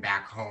and going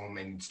back home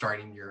and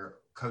starting your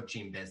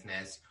coaching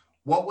business,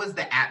 what was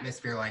the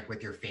atmosphere like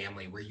with your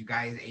family? Were you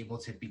guys able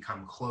to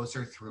become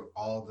closer through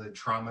all the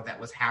trauma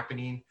that was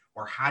happening,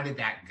 or how did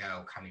that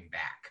go coming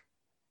back?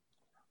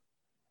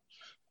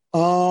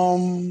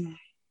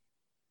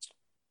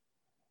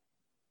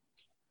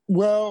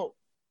 Well,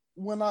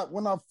 when I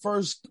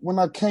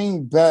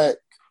came back,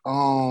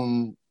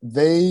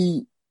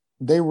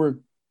 they were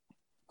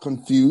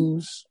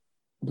confused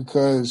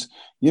because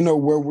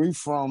where we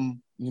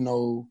from,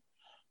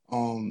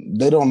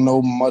 They don't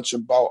know much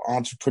about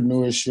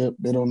entrepreneurship.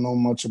 They don't know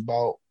much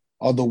about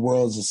other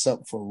worlds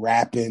except for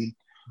rapping,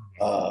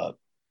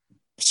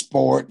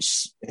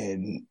 sports,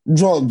 and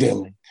drug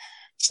dealing.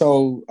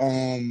 So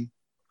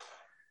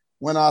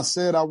when I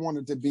said I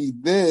wanted to be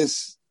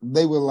this,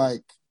 they were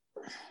like,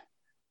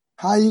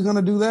 how are you going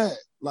to do that?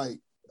 Like,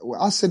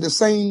 I said the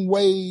same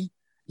way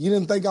you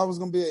didn't think I was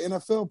going to be an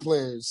NFL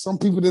player. Some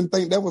people didn't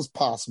think that was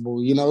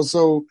possible, you know?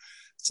 So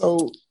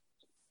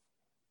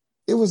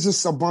it was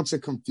just a bunch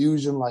of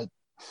confusion. Like,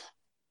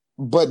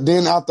 but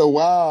then after a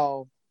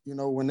while, you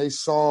know, when they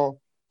saw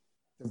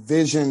the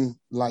vision,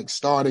 like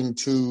starting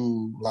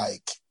to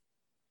like,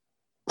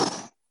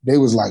 they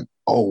was like,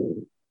 oh,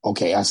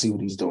 okay, I see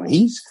what he's doing.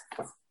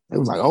 It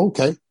was like,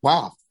 okay,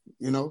 wow.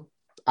 You know,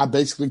 I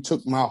basically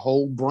took my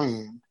whole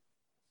brand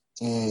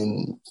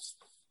and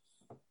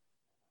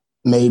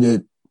made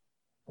it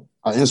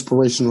an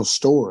inspirational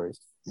story,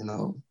 you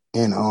know.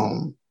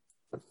 And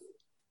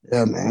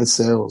yeah, man, it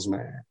sells,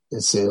 man.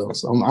 It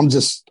sells. I'm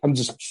just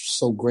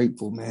so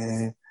grateful,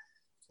 man.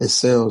 It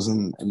sells,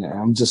 and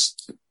I'm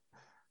just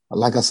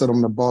like I said,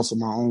 I'm the boss of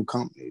my own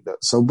company.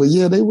 So, but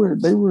yeah, they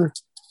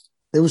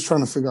was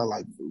trying to figure out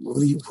like,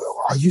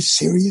 are you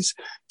serious?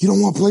 You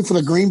don't want to play for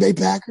the Green Bay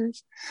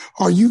Packers?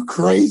 Are you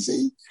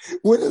crazy?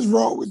 What is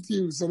wrong with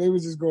you? So they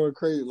was just going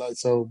crazy, like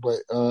so. But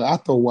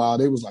after a while,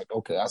 they was like,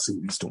 okay, I see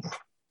what he's doing.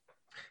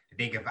 I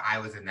think if I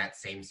was in that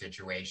same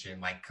situation,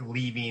 like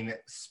leaving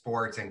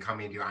sports and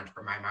coming to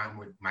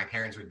entrepreneur, my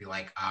parents would be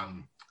like,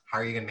 how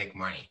are you going to make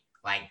money?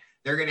 Like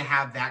they're going to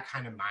have that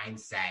kind of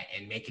mindset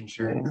and making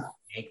sure to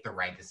make the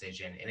right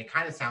decision. And it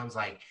kind of sounds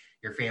like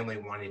your family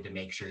wanted to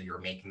make sure you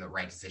were making the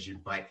right decision,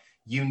 but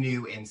you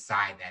knew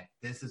inside that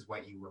this is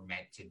what you were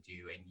meant to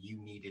do. And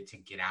you needed to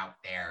get out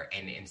there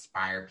and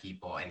inspire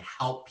people and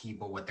help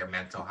people with their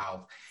mental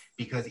health.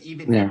 Because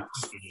even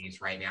nowadays,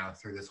 right now,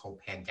 through this whole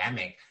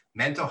pandemic,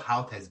 mental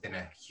health has been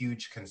a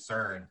huge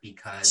concern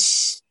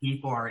because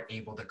people aren't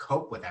able to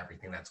cope with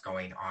everything that's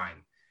going on.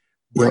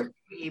 Were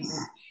you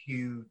able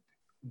to,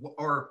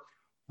 or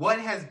what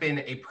has been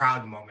a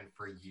proud moment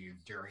for you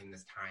during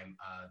this time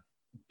of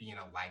being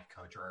a life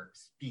coach or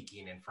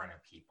speaking in front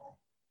of people?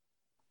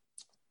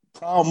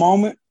 Proud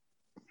moment.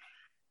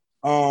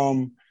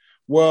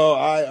 Well,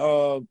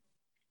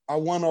 I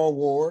won an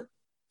award.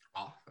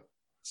 Awesome.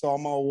 So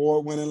I'm an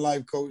award-winning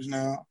life coach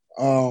now.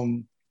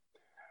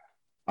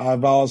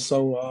 I've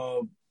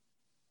also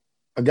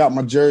I got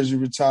my jersey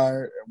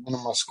retired at one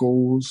of my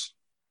schools.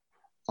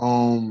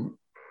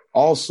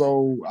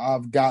 Also,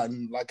 I've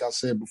gotten, like I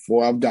said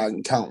before, I've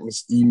gotten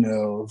countless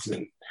emails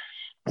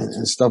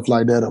and stuff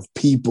like that of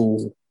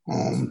people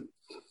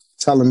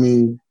telling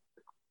me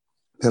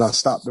that I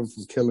stopped them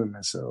from killing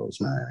themselves,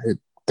 man.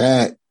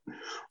 That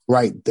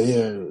right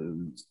there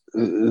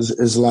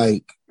is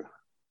like,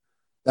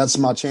 that's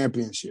my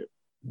championship.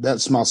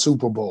 That's my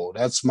Super Bowl.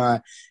 That's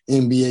my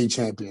NBA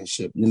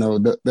championship. You know,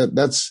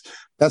 that's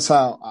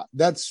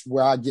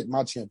where I get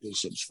my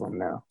championships from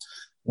now.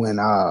 When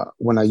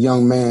a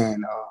young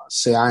man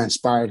say I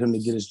inspired him to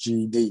get his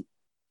GED,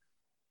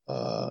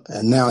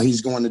 and now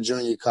he's going to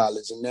junior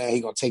college, and now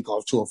he's gonna take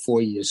off to a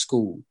 4-year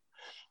school.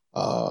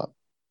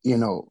 You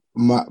know,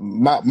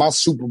 my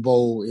Super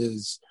Bowl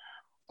is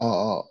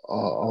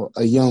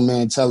a young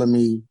man telling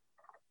me,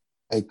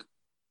 like,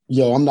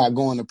 yo, I'm not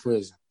going to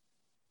prison.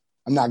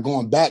 I'm not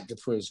going back to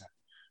prison.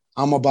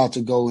 I'm about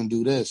to go and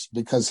do this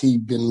because he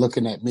been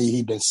looking at me.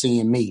 He been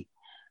seeing me.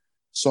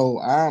 So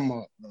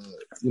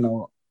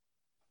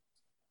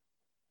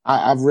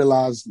I've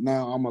realized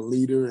now I'm a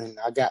leader, and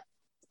I got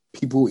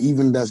people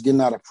even that's getting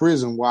out of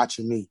prison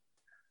watching me,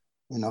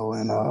 you know,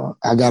 and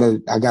I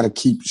gotta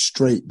keep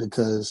straight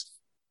because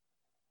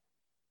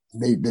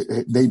they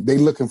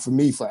looking for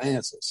me for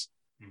answers,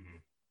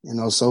 you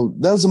know. So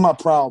those are my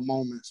proud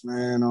moments,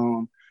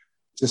 man.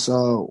 Just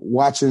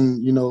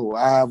watching, you know,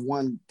 I have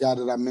one guy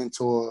that I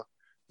mentor.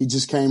 He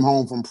just came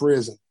home from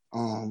prison.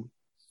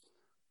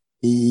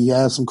 He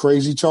has some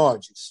crazy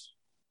charges,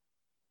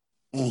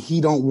 and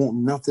he don't want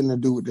nothing to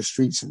do with the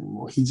streets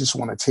anymore. He just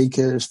want to take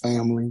care of his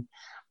family.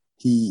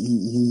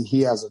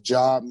 He has a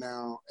job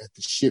now at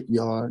the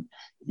shipyard.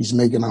 He's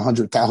making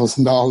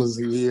 $100,000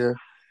 a year.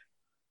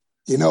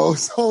 You know,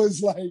 so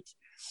it's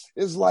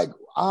like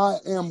I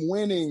am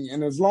winning,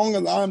 and as long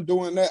as I'm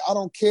doing that, I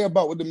don't care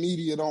about what the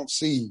media don't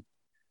see.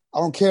 I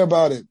don't care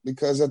about it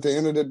because at the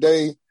end of the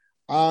day,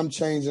 I'm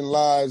changing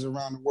lives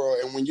around the world.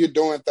 And when you're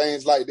doing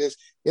things like this,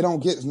 it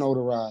don't get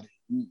notoriety.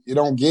 It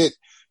don't get,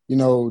 you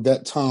know,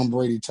 that Tom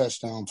Brady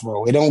touchdown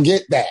throw. It don't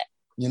get that,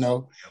 you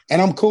know,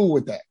 and I'm cool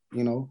with that,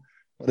 you know.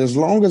 But as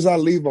long as I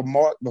leave a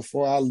mark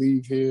before I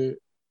leave here,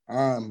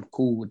 I'm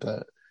cool with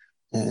that.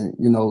 And,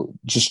 you know,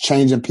 just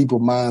changing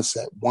people's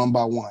mindset one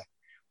by one,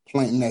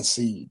 planting that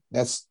seed.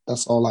 That's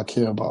all I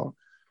care about.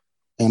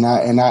 And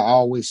I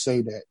always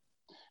say that,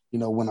 you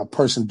know, when a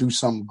person do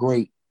something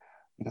great,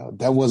 you know,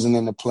 that wasn't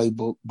in the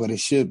playbook, but it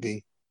should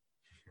be.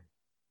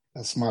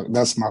 That's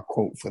my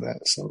quote for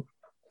that. So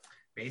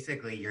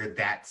basically, you're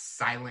that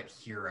silent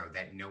hero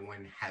that no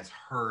one has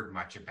heard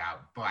much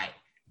about, but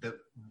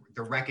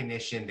the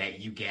recognition that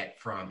you get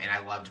from, and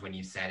I loved when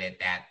you said it,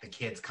 that the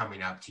kids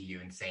coming up to you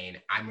and saying,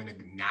 I'm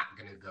not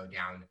gonna go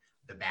down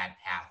the bad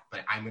path,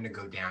 but I'm gonna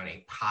go down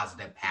a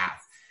positive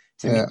path.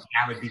 To me,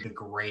 that would be the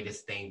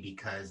greatest thing,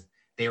 because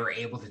they were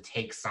able to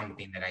take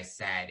something that I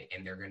said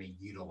and they're going to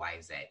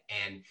utilize it.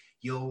 And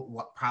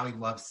you'll probably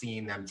love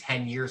seeing them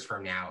 10 years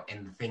from now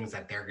and the things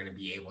that they're going to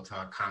be able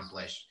to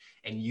accomplish.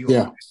 And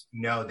you'll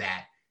know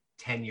that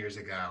 10 years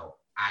ago,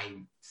 I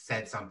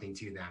said something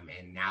to them,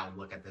 and now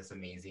look at this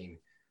amazing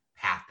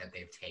path that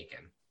they've taken.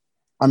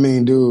 I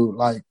mean, dude,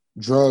 like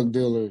drug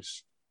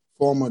dealers,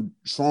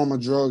 former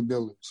drug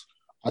dealers,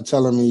 are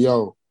telling me,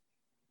 yo,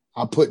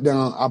 I put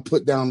down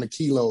the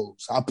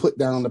kilos, I put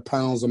down the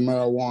pounds of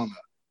marijuana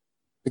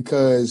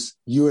because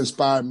you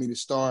inspired me to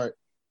start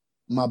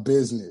my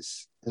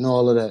business and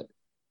all of that.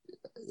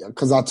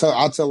 Because I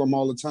tell them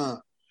all the time,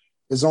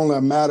 it's only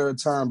a matter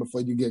of time before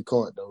you get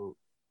caught, dude.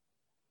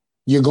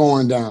 You're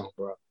going down,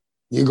 bro.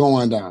 You're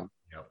going down.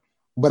 Yep.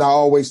 But I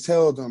always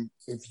tell them,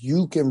 if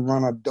you can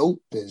run a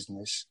dope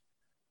business,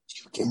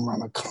 you can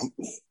run a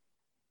company.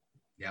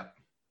 Yep.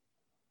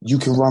 You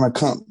can run a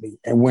company.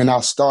 And when I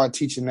started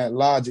teaching that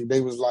logic,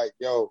 they was like,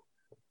 yo,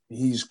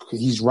 he's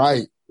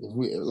right.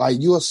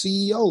 Like, you're a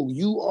CEO.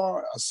 You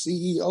are a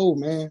CEO,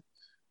 man.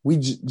 We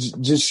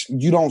just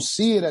you don't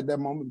see it at that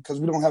moment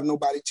because we don't have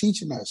nobody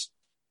teaching us,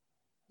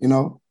 you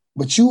know.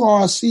 But you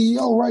are a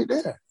CEO right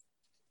there.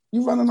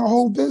 You're running a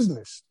whole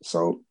business.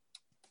 So,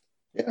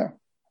 yeah.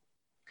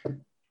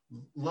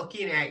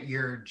 Looking at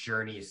your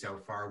journey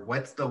so far,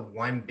 what's the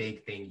one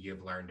big thing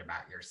you've learned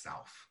about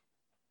yourself?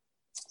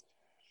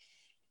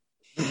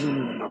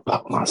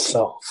 About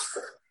myself.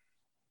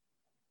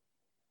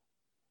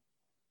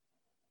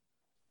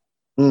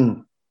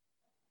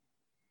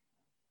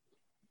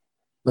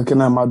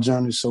 Looking at my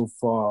journey so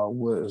far,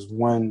 what is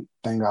one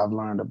thing I've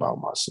learned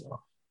about myself?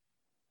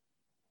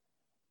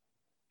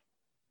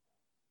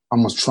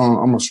 I'm a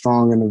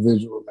strong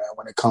individual, man,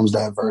 when it comes to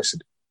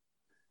adversity.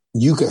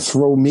 You could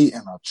throw me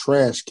in a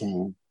trash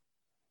can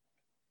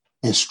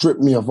and strip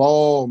me of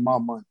all my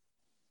money,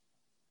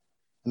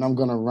 and I'm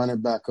going to run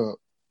it back up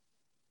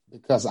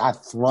because I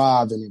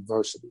thrive in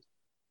adversity.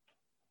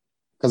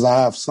 Because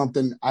I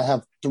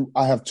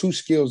have two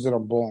skills that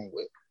I'm born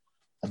with: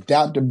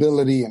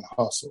 adaptability and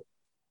hustle.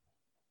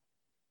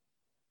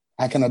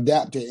 I can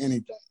adapt to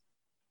anything,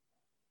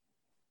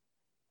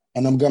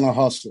 and I'm going to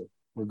hustle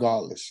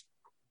regardless.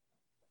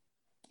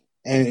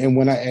 And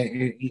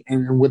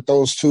with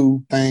those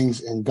two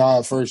things and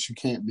God first, you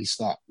can't be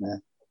stopped,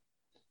 man.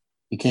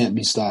 You can't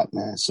be stopped,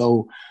 man.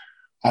 So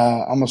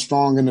I'm a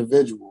strong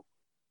individual.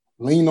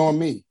 Lean on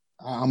me.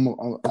 I'm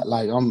a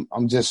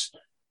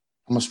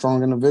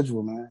strong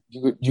individual, man.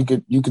 You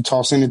could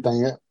toss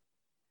anything at.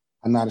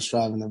 I'm not a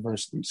striving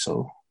adversity,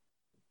 so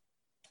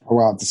I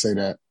will have to say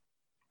that.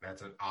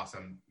 That's an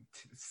awesome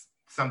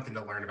something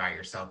to learn about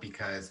yourself,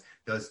 because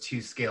those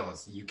two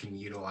skills you can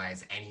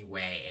utilize any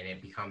way, and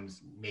it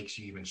makes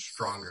you even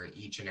stronger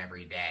each and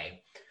every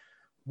day.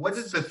 What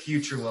does the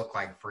future look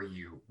like for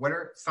you? What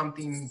are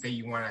something that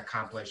you want to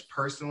accomplish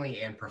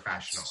personally and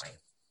professionally?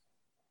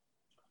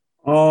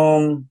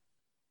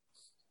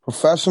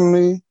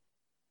 Professionally,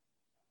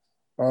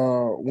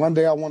 one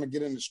day I want to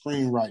get into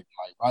screenwriting, like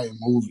writing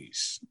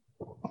movies.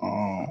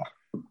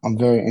 I'm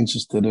very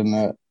interested in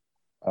that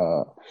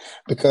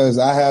because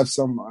I have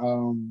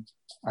some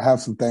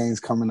things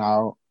coming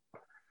out.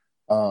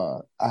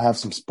 I have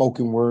some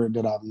spoken word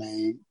that I've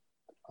made.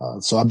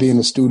 So I be in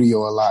the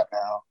studio a lot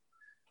now,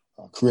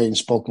 creating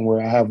spoken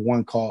word. I have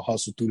one called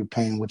Hustle Through the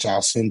Pain, which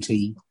I'll send to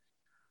you.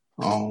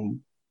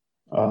 And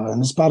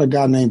it's about a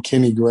guy named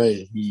Kenny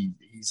Gray.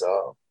 He's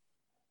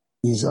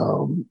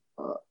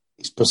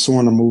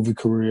pursuing a movie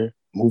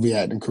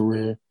acting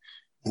career.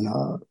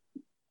 And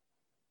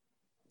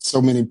so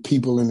many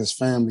people in his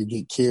family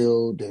get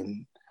killed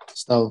and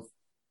stuff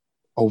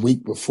a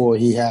week before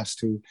he has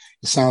to.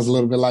 It sounds a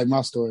little bit like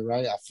my story,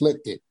 right? I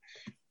flipped it.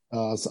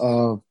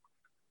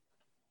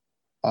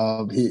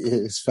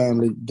 His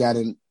family got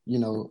in,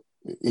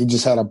 he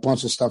just had a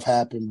bunch of stuff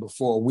happen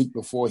a week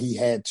before he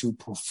had to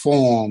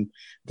perform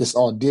this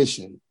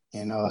audition.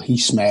 And he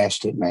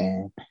smashed it,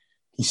 man.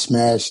 He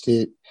smashed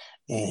it.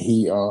 And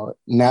he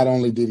not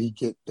only did he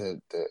get the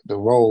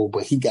role,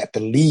 but he got the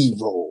lead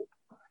role.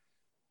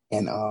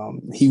 And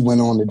he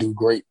went on to do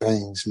great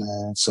things,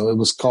 man. So it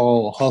was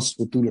called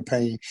Hustle Through the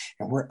Pain.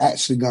 And we're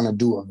actually going to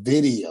do a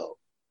video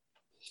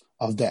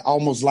of that,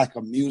 almost like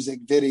a music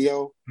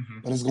video,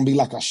 but it's going to be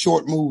like a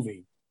short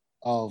movie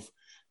of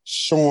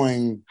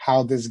showing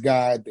how this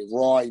guy, the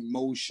raw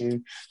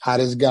emotion, how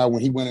this guy,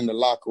 when he went in the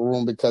locker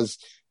room, because,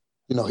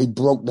 he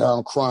broke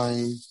down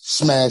crying,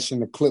 smashing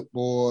the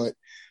clipboard.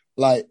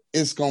 Like,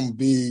 it's going to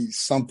be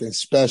something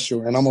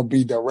special, and I'm going to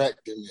be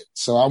directing it.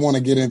 So I want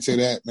to get into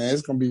that, man.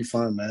 It's going to be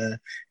fun, man.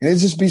 And it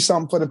just be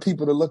something for the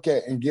people to look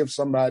at and give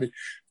somebody,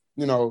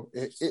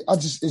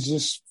 it's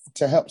just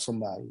to help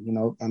somebody,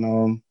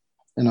 and,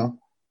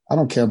 I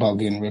don't care about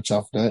getting rich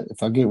off that.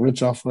 If I get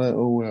rich off of that,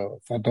 oh,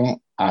 well. If I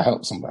don't, I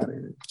help somebody.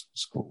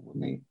 It's cool with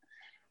me.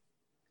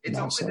 It's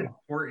always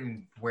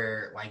important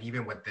where, like,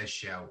 even with this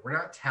show, we're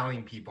not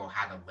telling people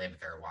how to live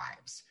their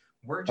lives.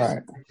 We're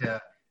just trying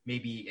to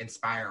maybe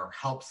inspire or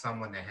help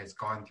someone that has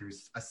gone through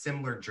a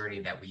similar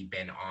journey that we've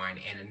been on,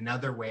 and in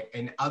other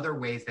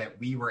ways that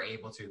we were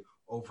able to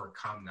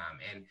overcome them.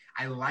 And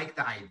I like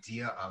the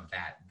idea of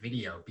that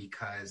video,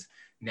 because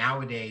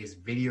nowadays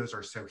videos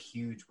are so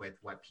huge with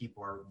what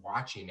people are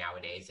watching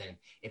nowadays. And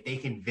if they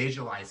can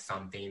visualize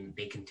something,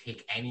 they can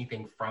take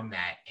anything from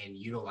that and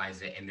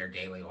utilize it in their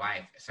daily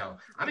life. So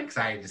I'm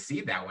excited to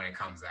see that when it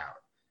comes out.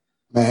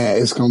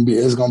 Man, it's gonna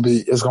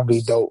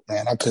be dope,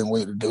 man. I can't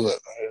wait to do it,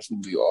 man. It's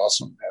gonna be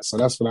awesome, man. So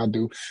that's what I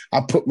do.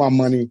 I put my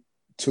money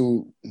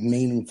to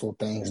meaningful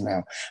things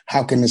now.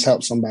 How can this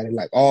help somebody?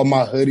 Like all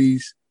my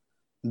hoodies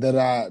that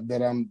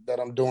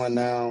I'm doing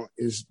now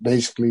is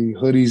basically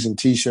hoodies and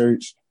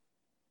t-shirts.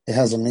 It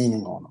has a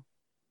meaning on them,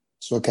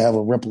 so it can have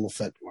a ripple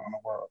effect around the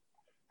world.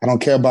 I don't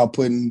care about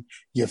putting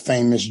your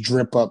famous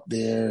drip up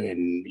there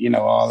and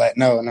all that.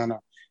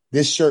 No.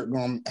 This shirt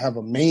gonna have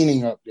a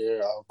meaning up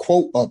there, a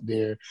quote up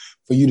there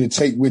for you to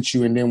take with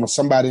you. And then when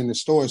somebody in the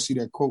store see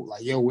that quote,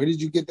 like, yo, where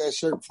did you get that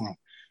shirt from?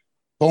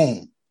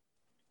 Boom.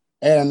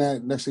 And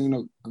that next thing you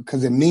know,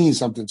 because it means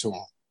something to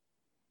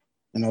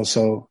them.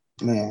 So,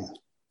 man,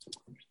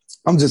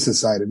 I'm just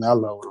excited. I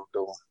love what I'm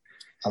doing.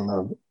 I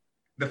love it.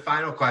 The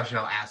final question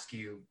I'll ask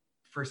you,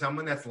 for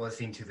someone that's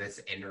listening to this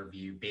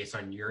interview based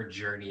on your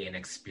journey and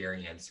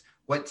experience,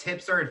 what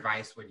tips or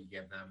advice would you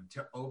give them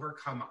to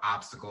overcome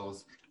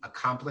obstacles,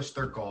 accomplish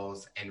their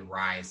goals, and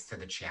rise to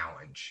the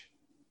challenge?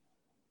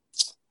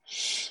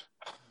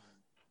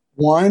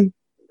 One,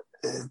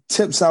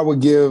 tips I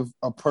would give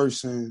a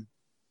person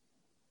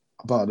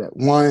about that.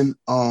 One,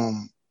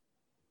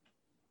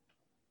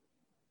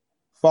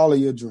 follow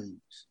your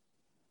dreams.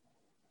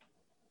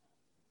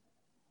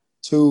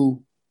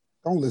 Two,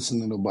 don't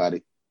listen to nobody.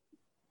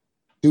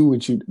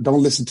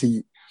 Don't listen to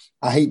you.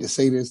 I hate to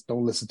say this.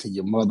 Don't listen to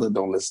your mother.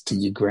 Don't listen to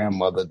your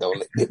grandmother.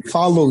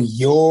 Follow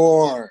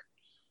you.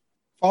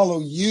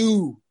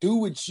 Do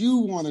what you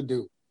want to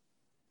do.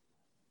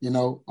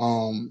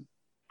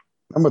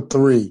 Number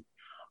three,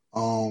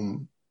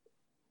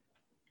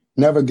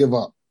 never give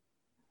up.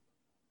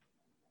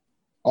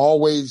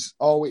 Always,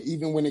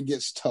 even when it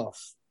gets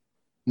tough,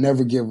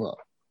 never give up.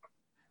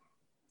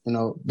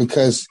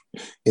 Because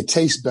it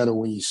tastes better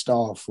when you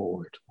starve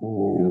for it.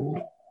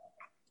 Ooh.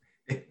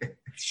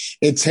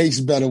 It tastes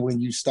better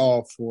when you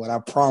starve for it. I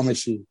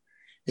promise you.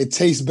 It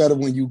tastes better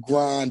when you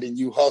grind and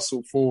you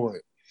hustle for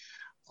it.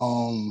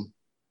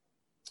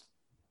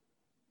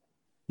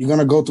 You're going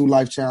to go through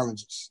life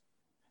challenges.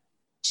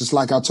 Just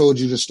like I told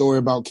you the story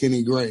about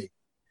Kenny Gray.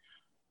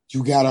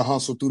 You got to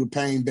hustle through the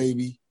pain,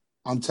 baby.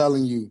 I'm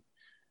telling you.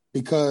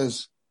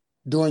 Because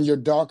during your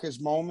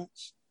darkest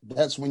moments,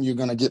 that's when you're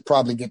going to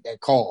probably get that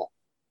call.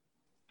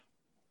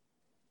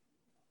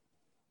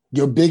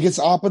 Your biggest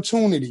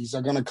opportunities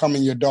are going to come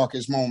in your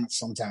darkest moments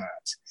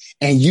sometimes.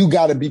 And you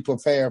got to be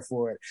prepared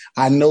for it.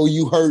 I know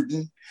you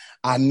hurting.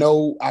 I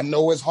know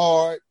it's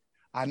hard.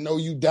 I know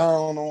you down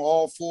on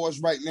all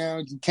fours right now.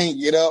 You can't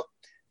get up,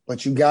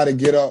 but you got to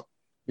get up,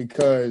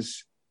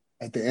 because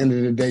at the end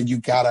of the day, you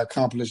got to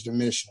accomplish the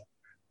mission.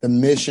 The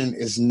mission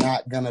is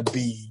not going to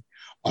be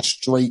a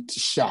straight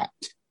shot.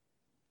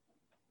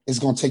 It's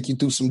going to take you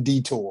through some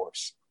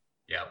detours.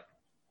 Yep.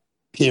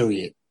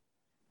 Period.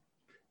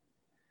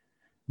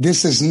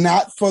 This is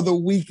not for the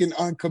weak and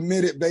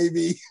uncommitted,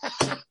 baby.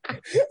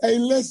 Hey,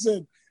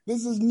 listen,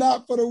 this is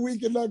not for the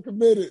weak and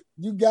uncommitted.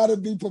 You got to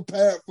be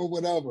prepared for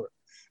whatever.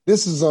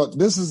 This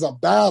is a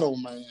battle,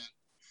 man.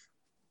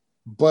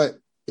 But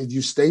if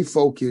you stay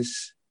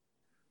focused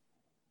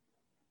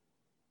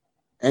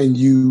and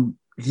you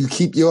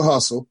keep your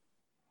hustle,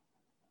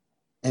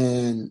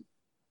 and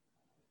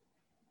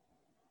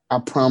I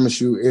promise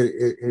you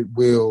it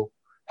will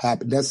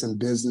happen. That's in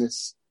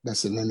business.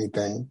 That's in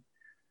anything.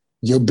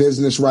 Your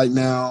business right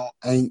now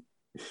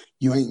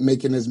you ain't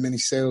making as many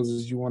sales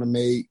as you want to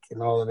make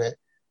and all of that.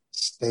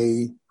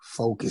 Stay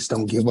focused.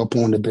 Don't give up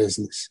on the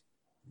business.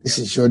 This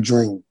is your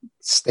dream.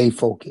 Stay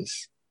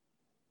focused.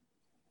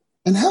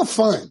 And have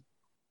fun.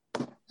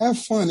 Have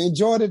fun.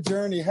 Enjoy the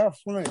journey. Have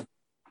fun.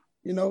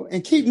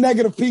 And keep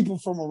negative people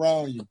from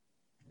around you.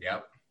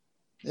 Yep.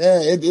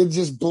 Yeah, it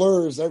just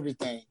blurs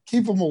everything.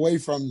 Keep them away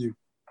from you.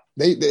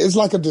 It's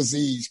like a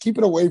disease. Keep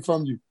it away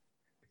from you.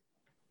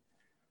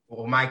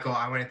 Well, Michael,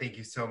 I want to thank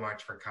you so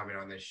much for coming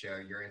on this show.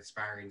 You're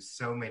inspiring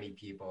so many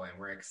people, and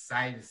we're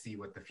excited to see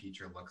what the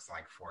future looks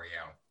like for you.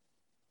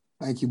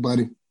 Thank you,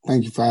 buddy.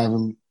 Thank you for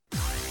having me.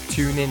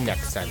 Tune in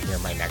next time to hear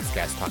my next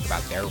guest talk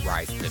about their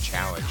rise to the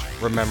challenge.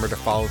 Remember to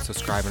follow and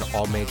subscribe on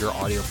all major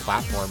audio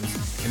platforms,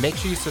 and make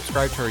sure you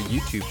subscribe to our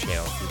YouTube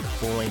channel for the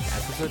full-length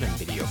episode and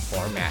video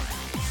format.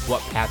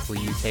 What path will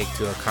you take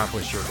to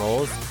accomplish your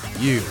goals?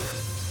 You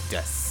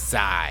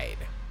decide.